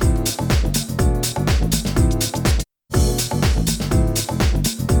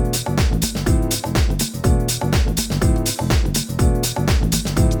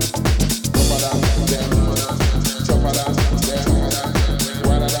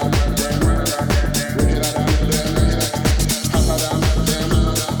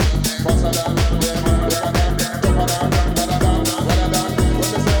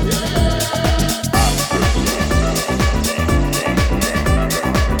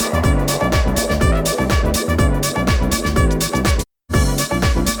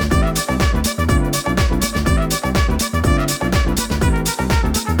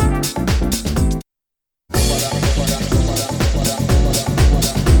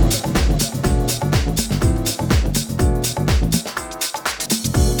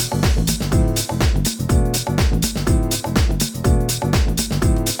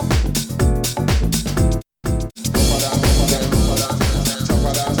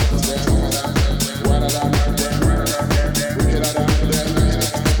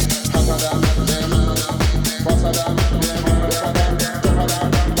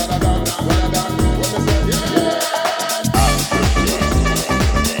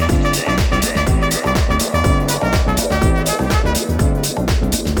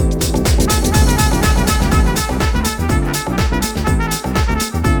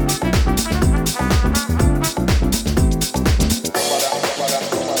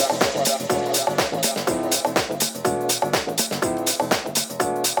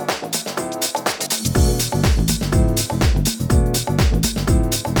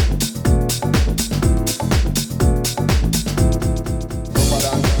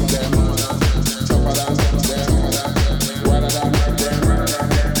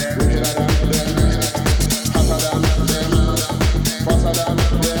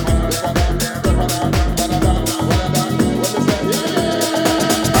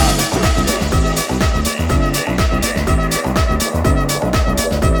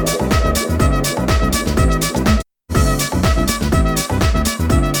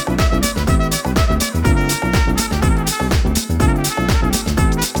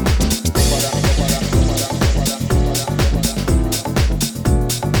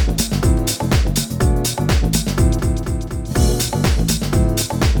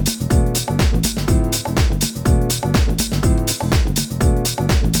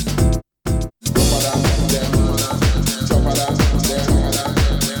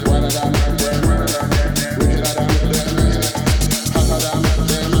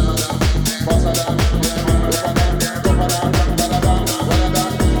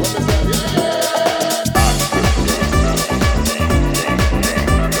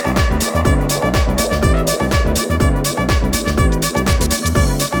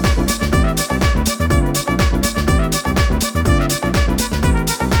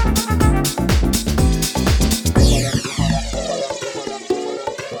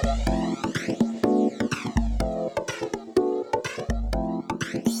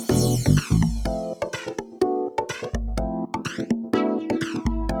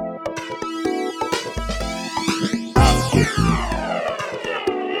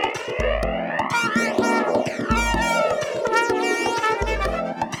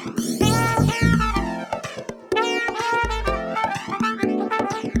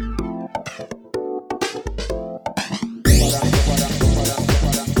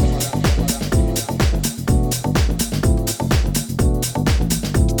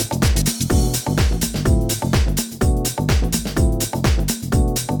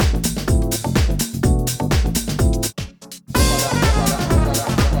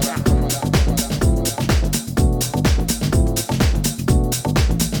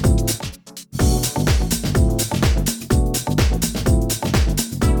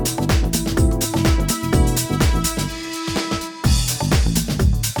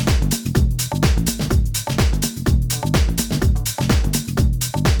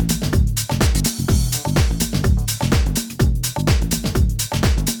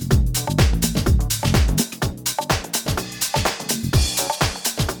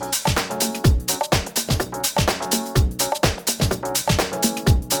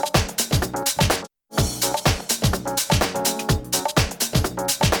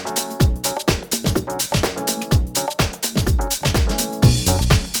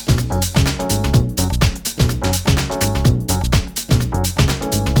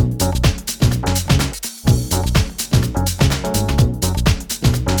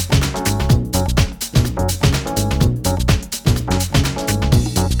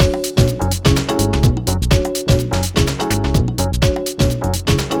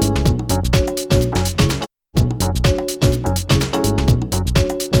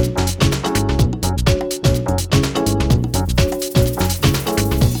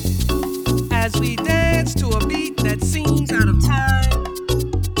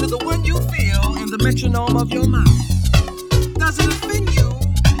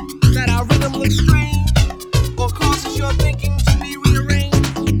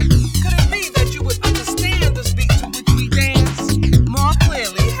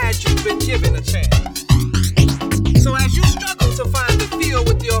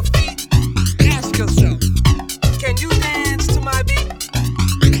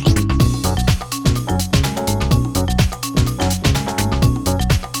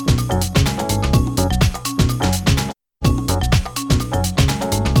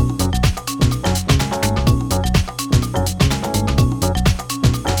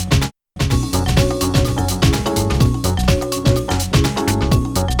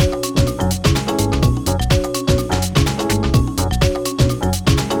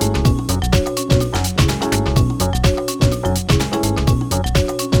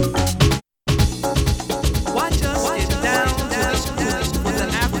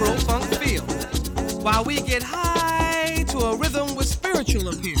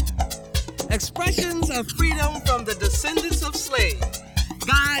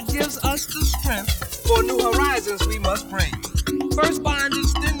 For new horizons we must pray. First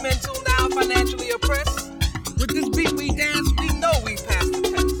bondage, then mental, now financially oppressed. With this beat we dance, we know we passed the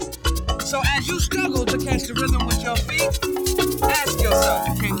test. So as you struggle to catch the rhythm with your feet, ask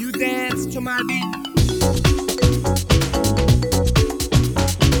yourself, can you dance to my beat?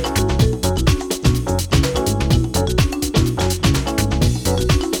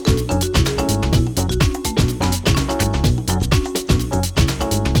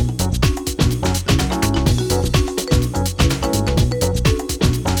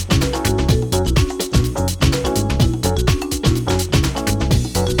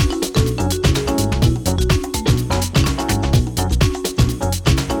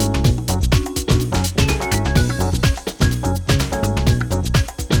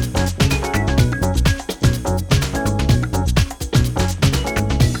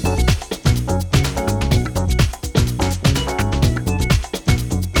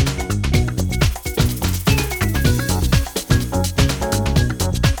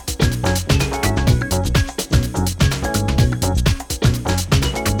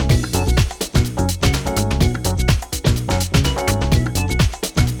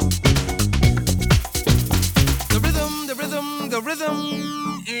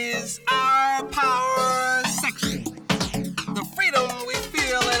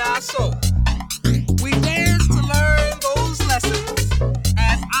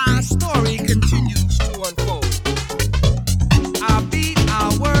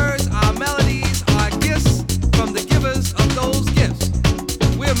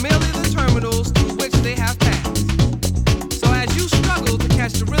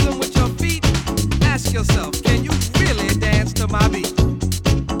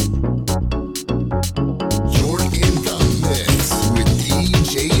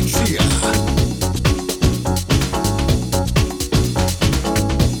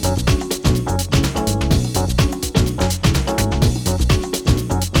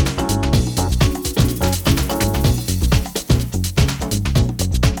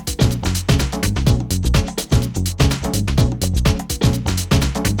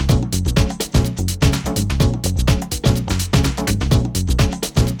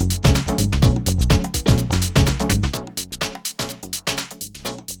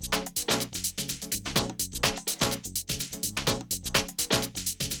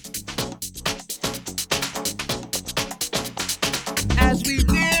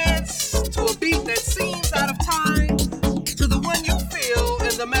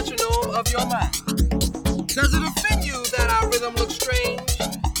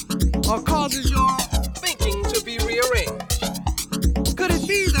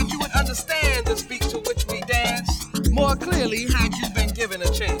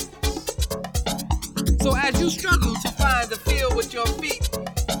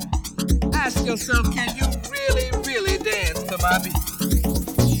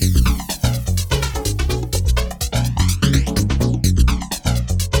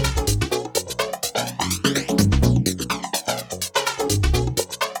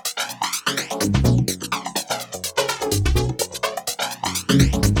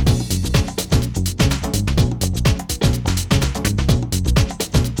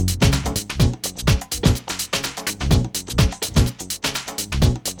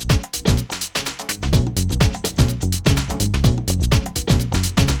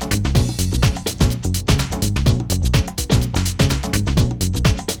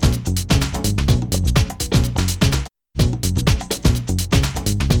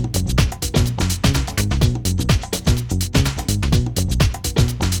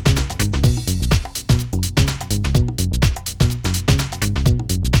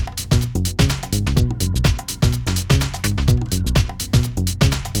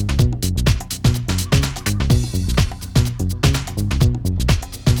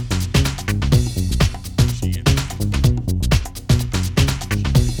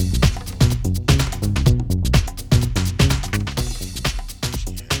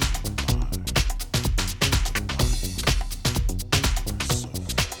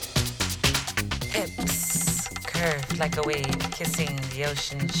 Like a wave kissing the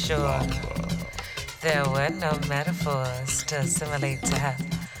ocean shore. There were no metaphors to assimilate to her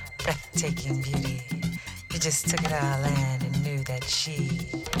breathtaking beauty. You just took it all in and knew that she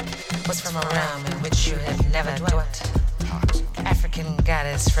was from a realm in which you had never dwelt. African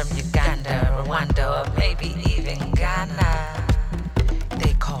goddess from Uganda, Rwanda, or maybe even Ghana.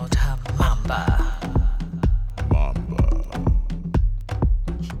 They called her Mamba.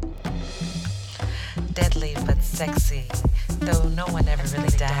 Deadly but sexy, though no one ever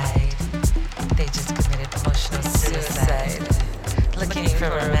really died. They just committed emotional suicide, looking for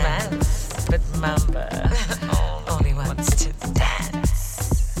romance. but Mamba only wants to dance.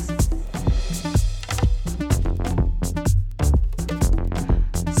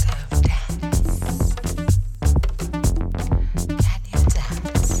 So dance. Can you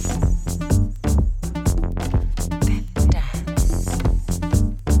dance? Then dance.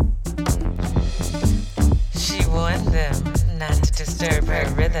 She warned them not to disturb her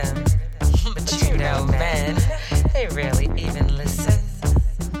rhythm. But you know, men, they rarely even listen.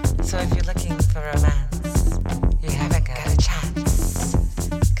 So if you're looking for romance, you haven't got a chance.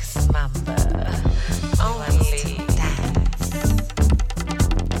 'Cause Mamba only dance.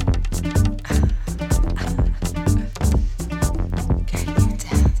 Can you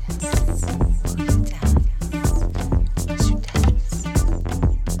dance? Will you dance? Won't you dance?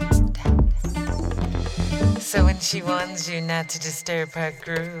 Dance. So when she warns you not to disturb her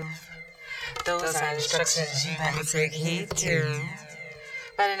groove, those are instructions you better take heed to.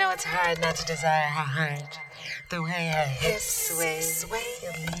 But I know it's hard not to desire her heart. The way her hips sway,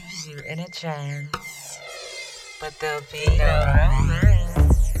 it leaves you in a trance. But there'll be no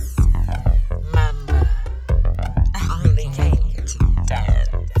romance. Mamba only came to dance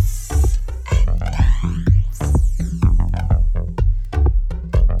and dance.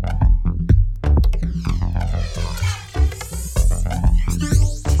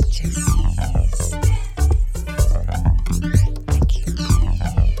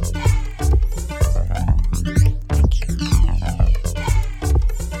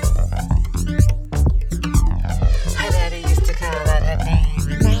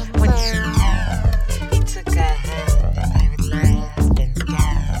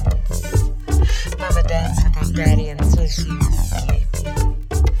 Daddy until she was sleepy.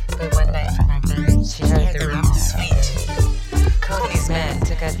 But one night from her bed, she heard the rum sweet. Cody's men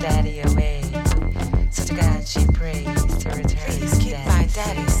took her daddy away. So to God she prays to return. Please keep my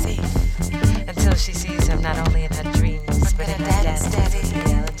daddy safe. Until she sees him not only in her dreams, but in her daddy's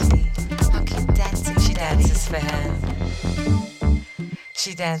reality. I'll keep dancing. She dances for him.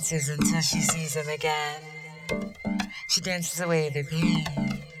 She dances until she sees him again. She dances away the pain.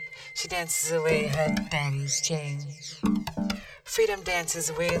 She dances away her daddy's change. Freedom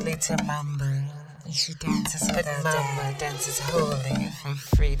dances weirdly to Mamba. And she dances, but Mamba dances wholly for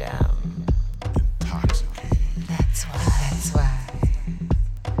freedom. Intoxicating. That's why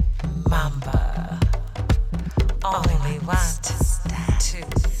Mamba only wants to dance.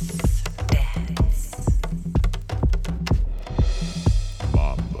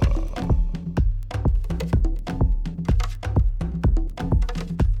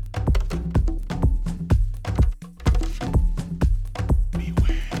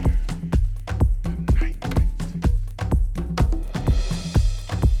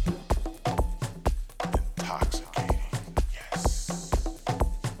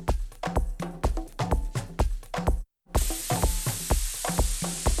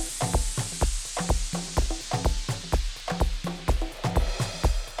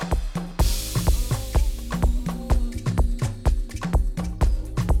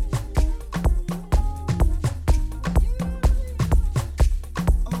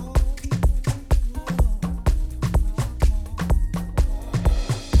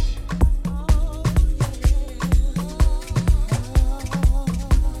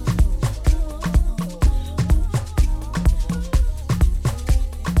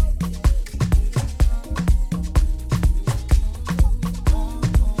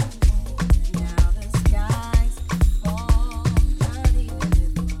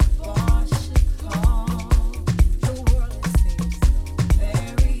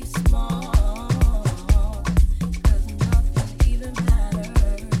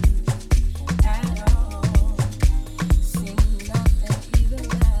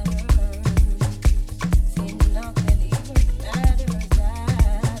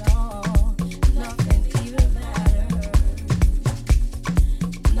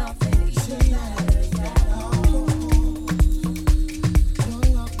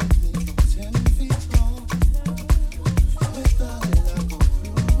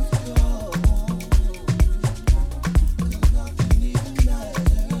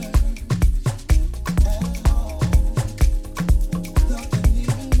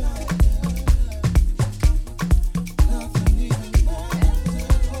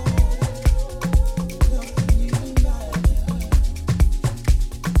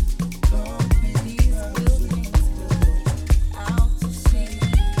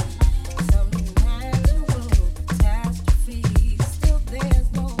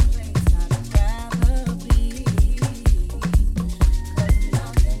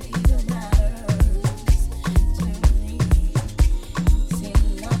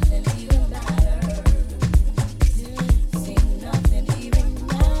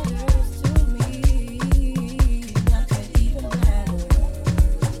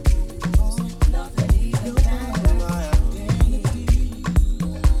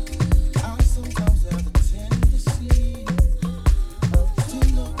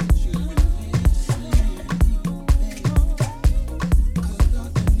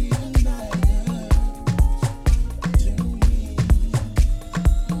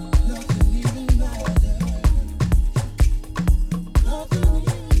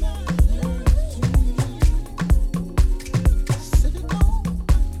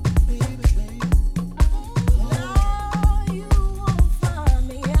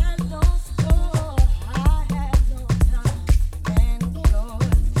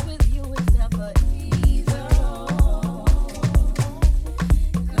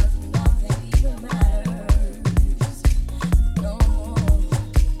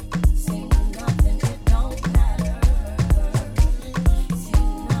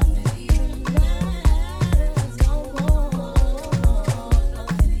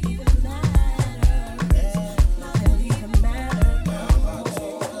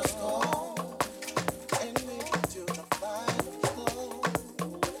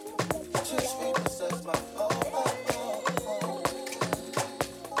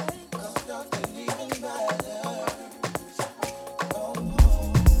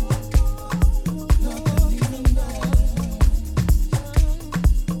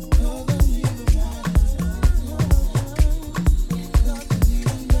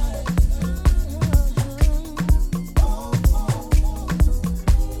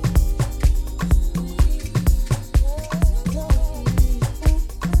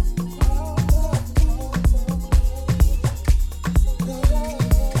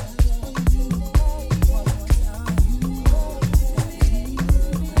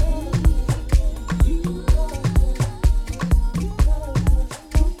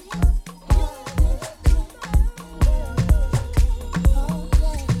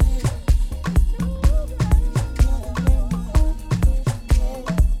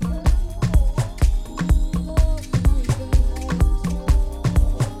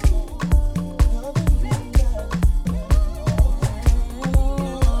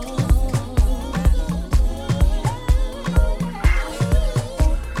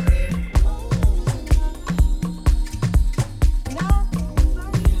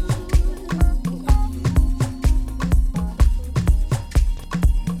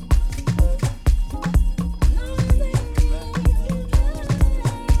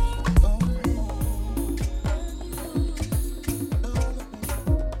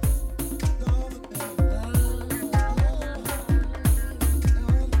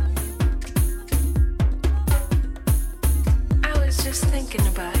 thinking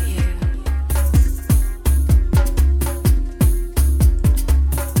about you.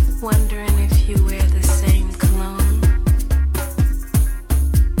 Wondering if you wear the same cologne.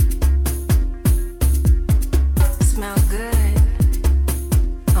 Smell good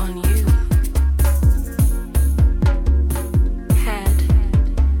on you. Had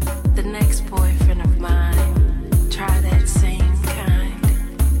the next boyfriend of mine try that same kind.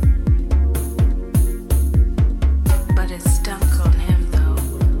 But it stunk on him though.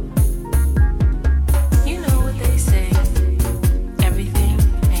 You know what they say, everything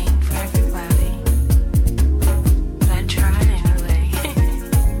ain't for everybody. But I tried anyway.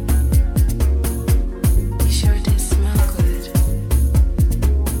 You sure did smell good.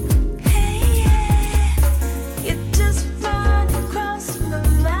 Hey, yeah, you just run across my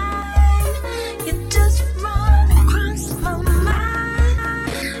mind. You just run across my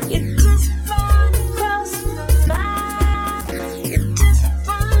mind. You just run across my mind. You just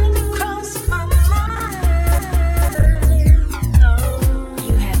run across my mind.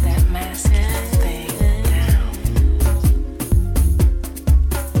 You had that massive thing down.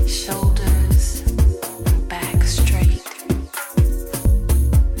 Shoulders and back straight.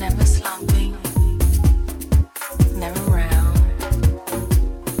 Never slumping. Never round.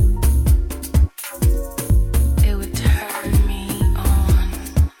 It would turn me on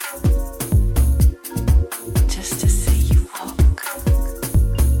just to see you walk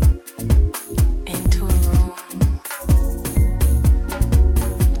into a room,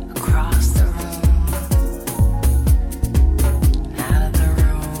 across the room, out of the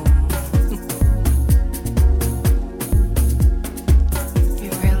room. You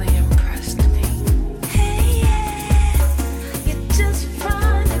really impressed me. Hey, yeah, you just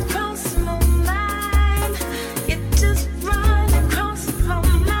run across my mind. You just run across my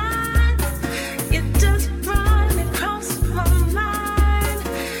mind. You just run across my mind.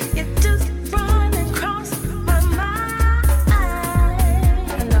 You just run across my mind.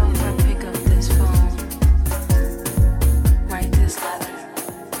 I know if I pick up this phone, write this letter,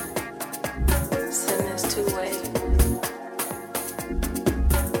 send this two-way,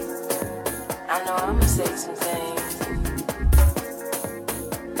 I know I'ma say some things.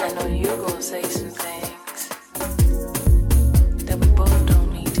 I know you're gonna say some things that we both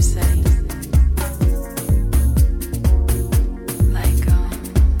don't need to say. Like,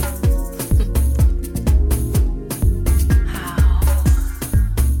 how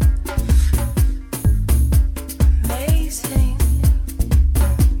amazing.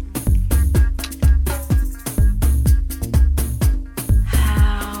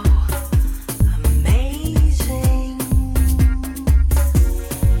 How amazing.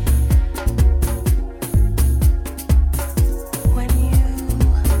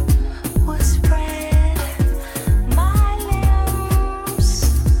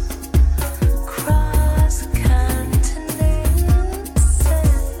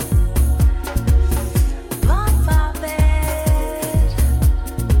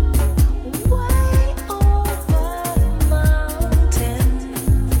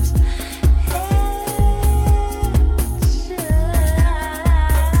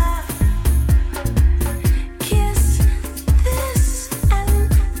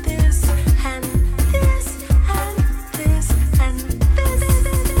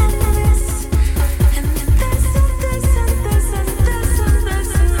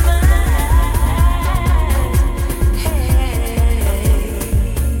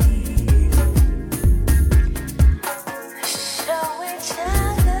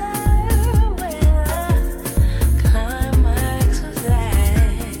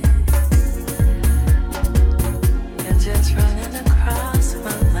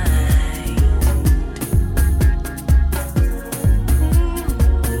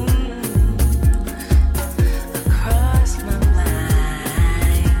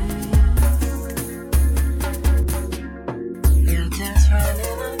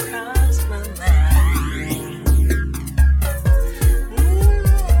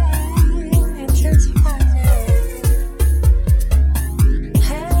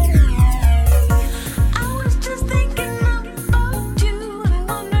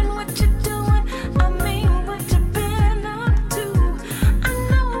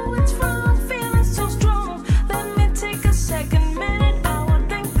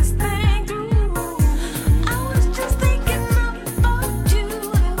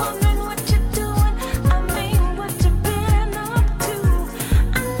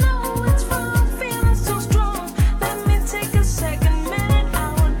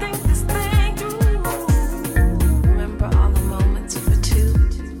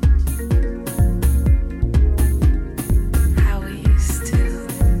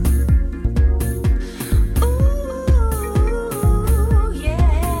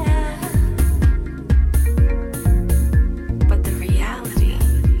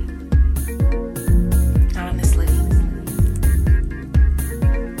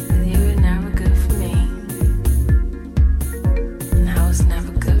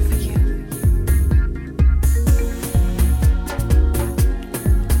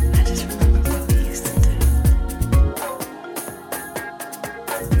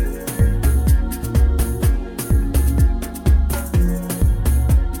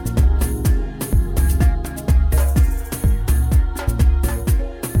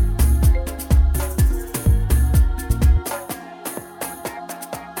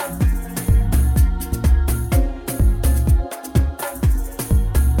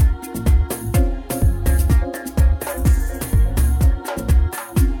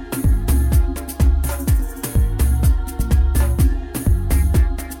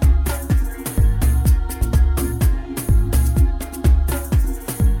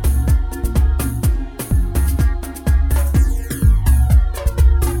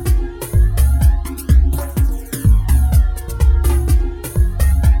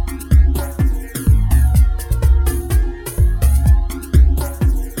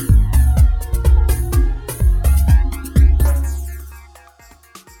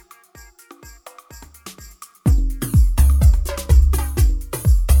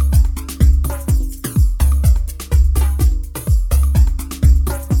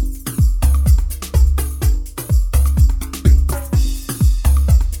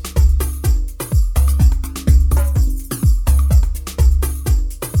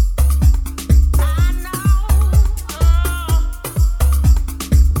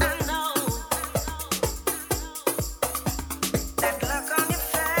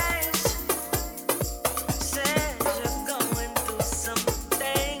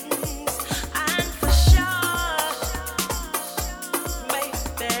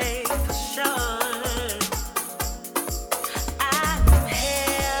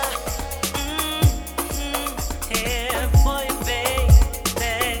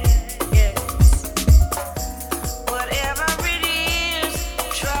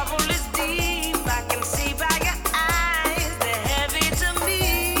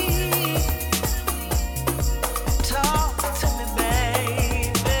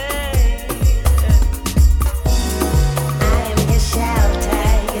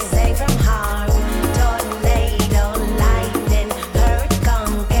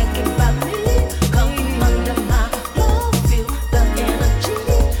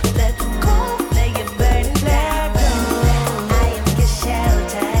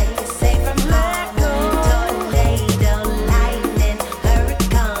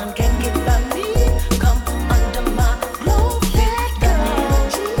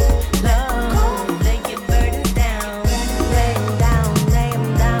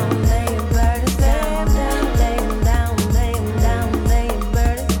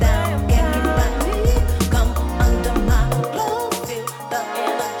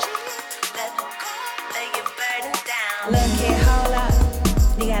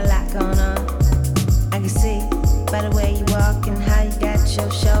 by the way you walk and how you got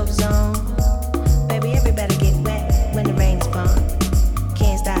your shoulders on. Baby, everybody get wet when the rain is born.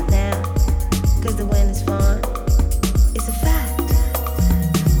 Can't stop now, cause the wind is fun. It's a fact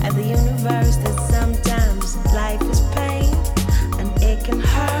of the universe that sometimes life is pain and it can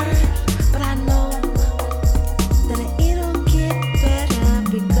hurt, but I know that it'll get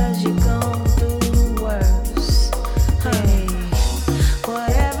better because you're going through worse. Hey,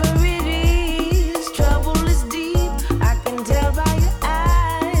 whatever it is, trouble is deep. I can tell by your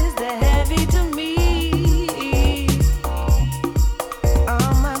eyes.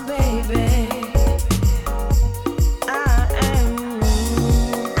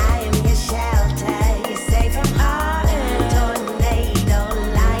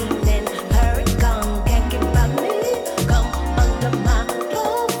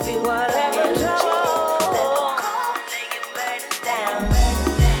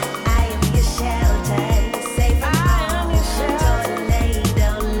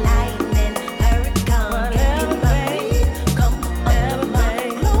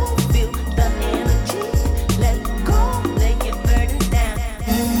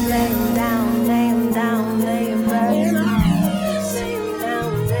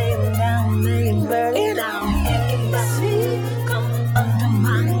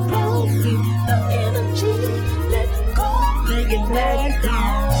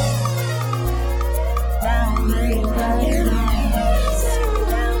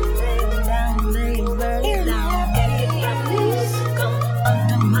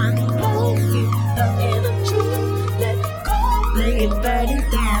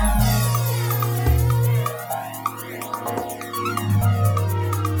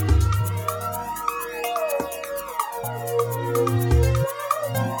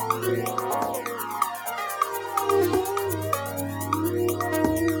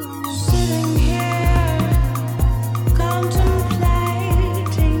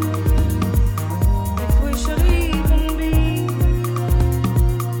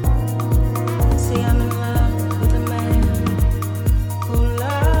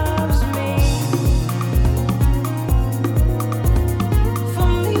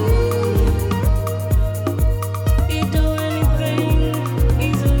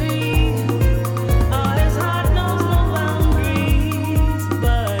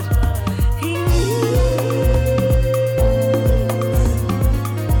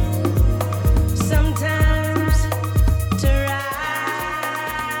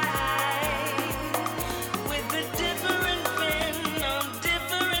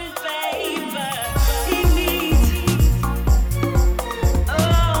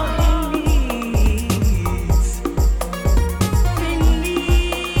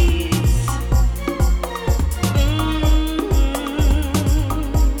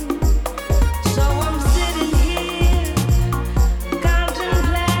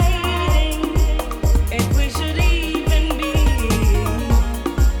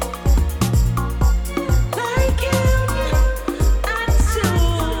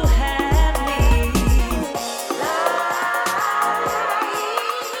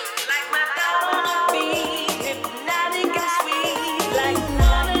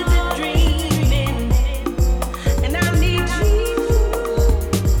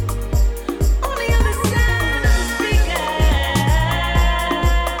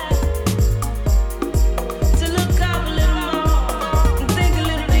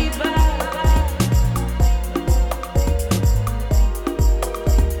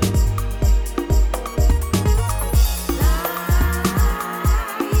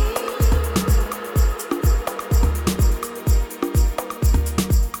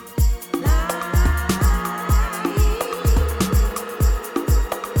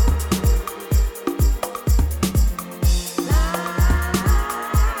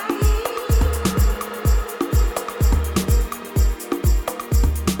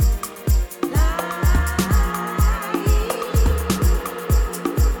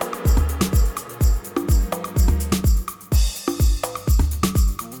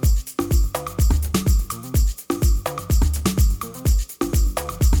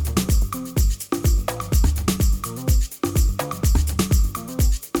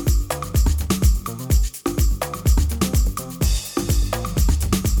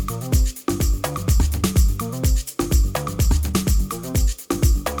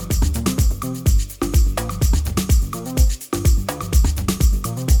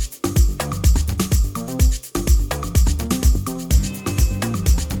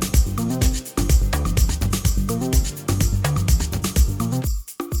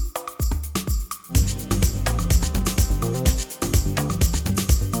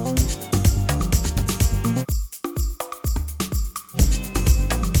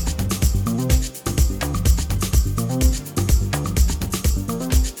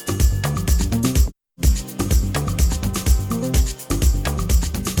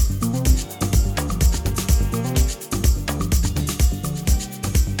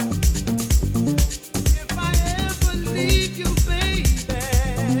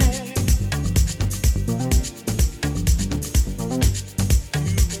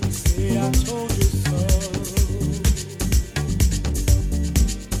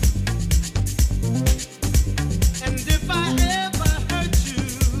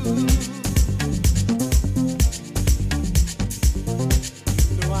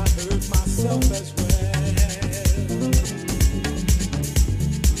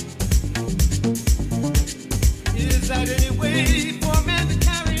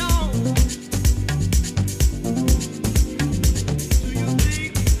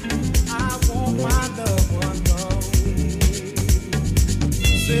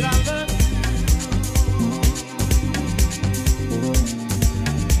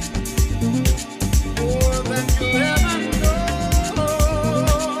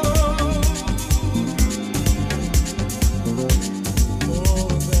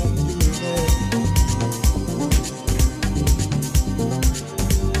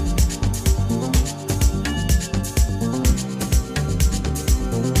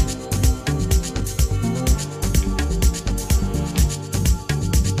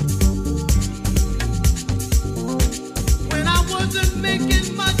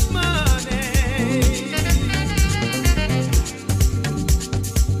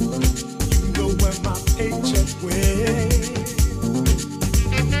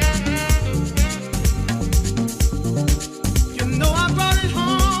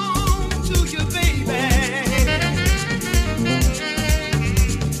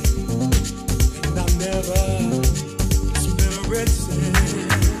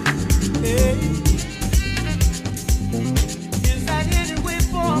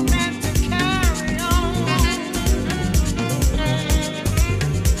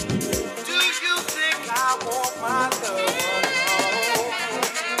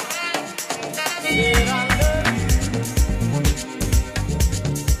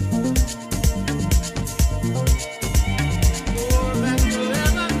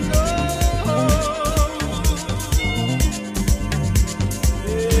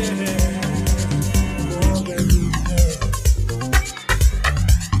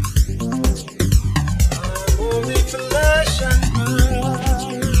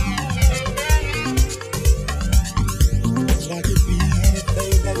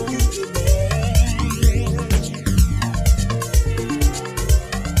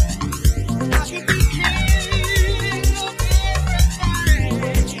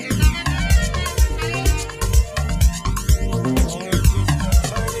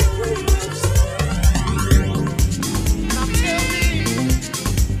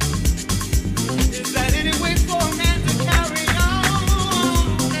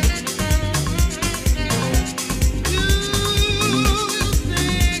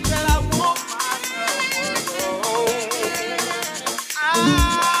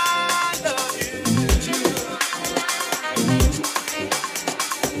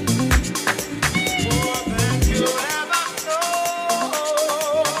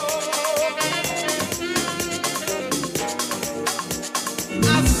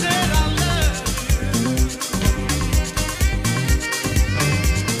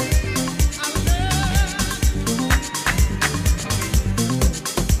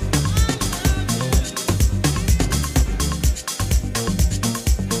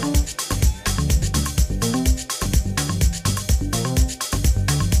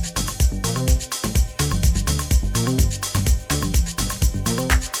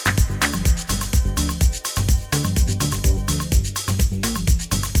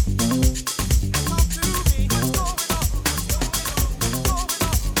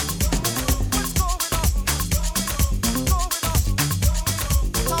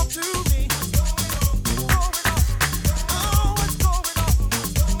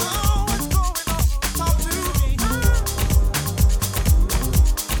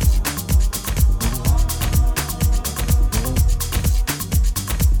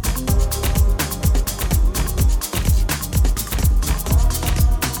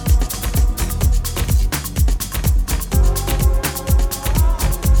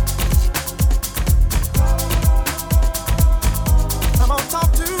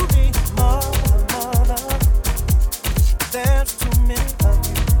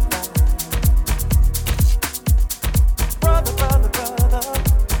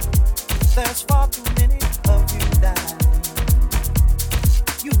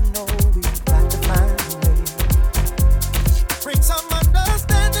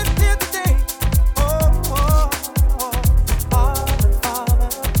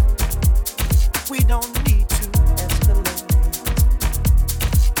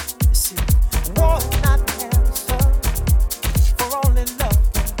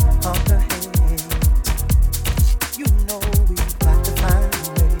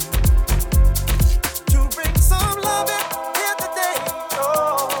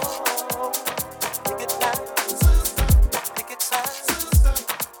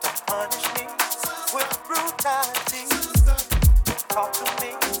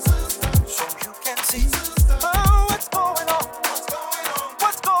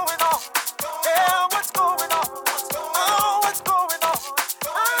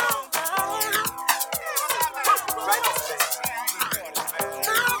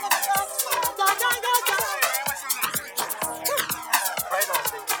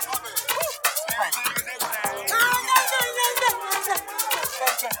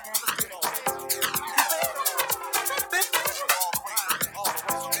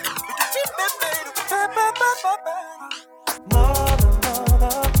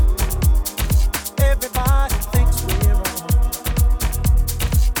 Everybody thinks we're wrong.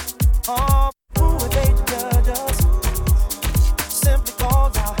 Oh, who are they to judge us? Simply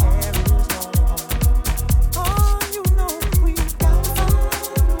cause our hair is long. Oh, you know we got to find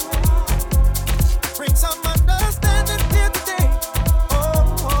a way. Bring some understanding here today.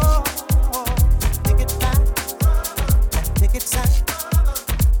 Oh, pick it back and pick it tight.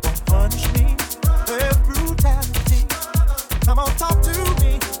 Don't punish me with brutality. Come on, talk to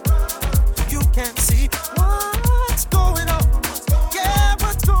me. You can see what's going on. Yeah,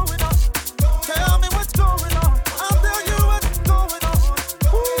 what's going on? Tell me what's going on. I'll tell you what's going on.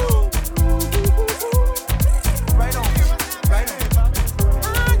 Ooh. Right on, right on.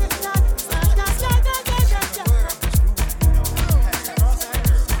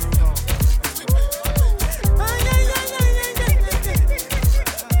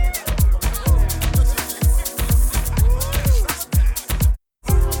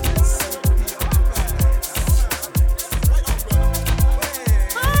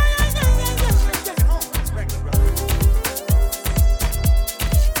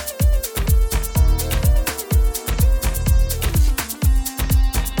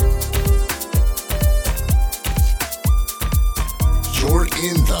 You're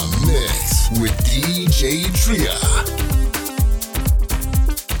in the mix with DJ Drea.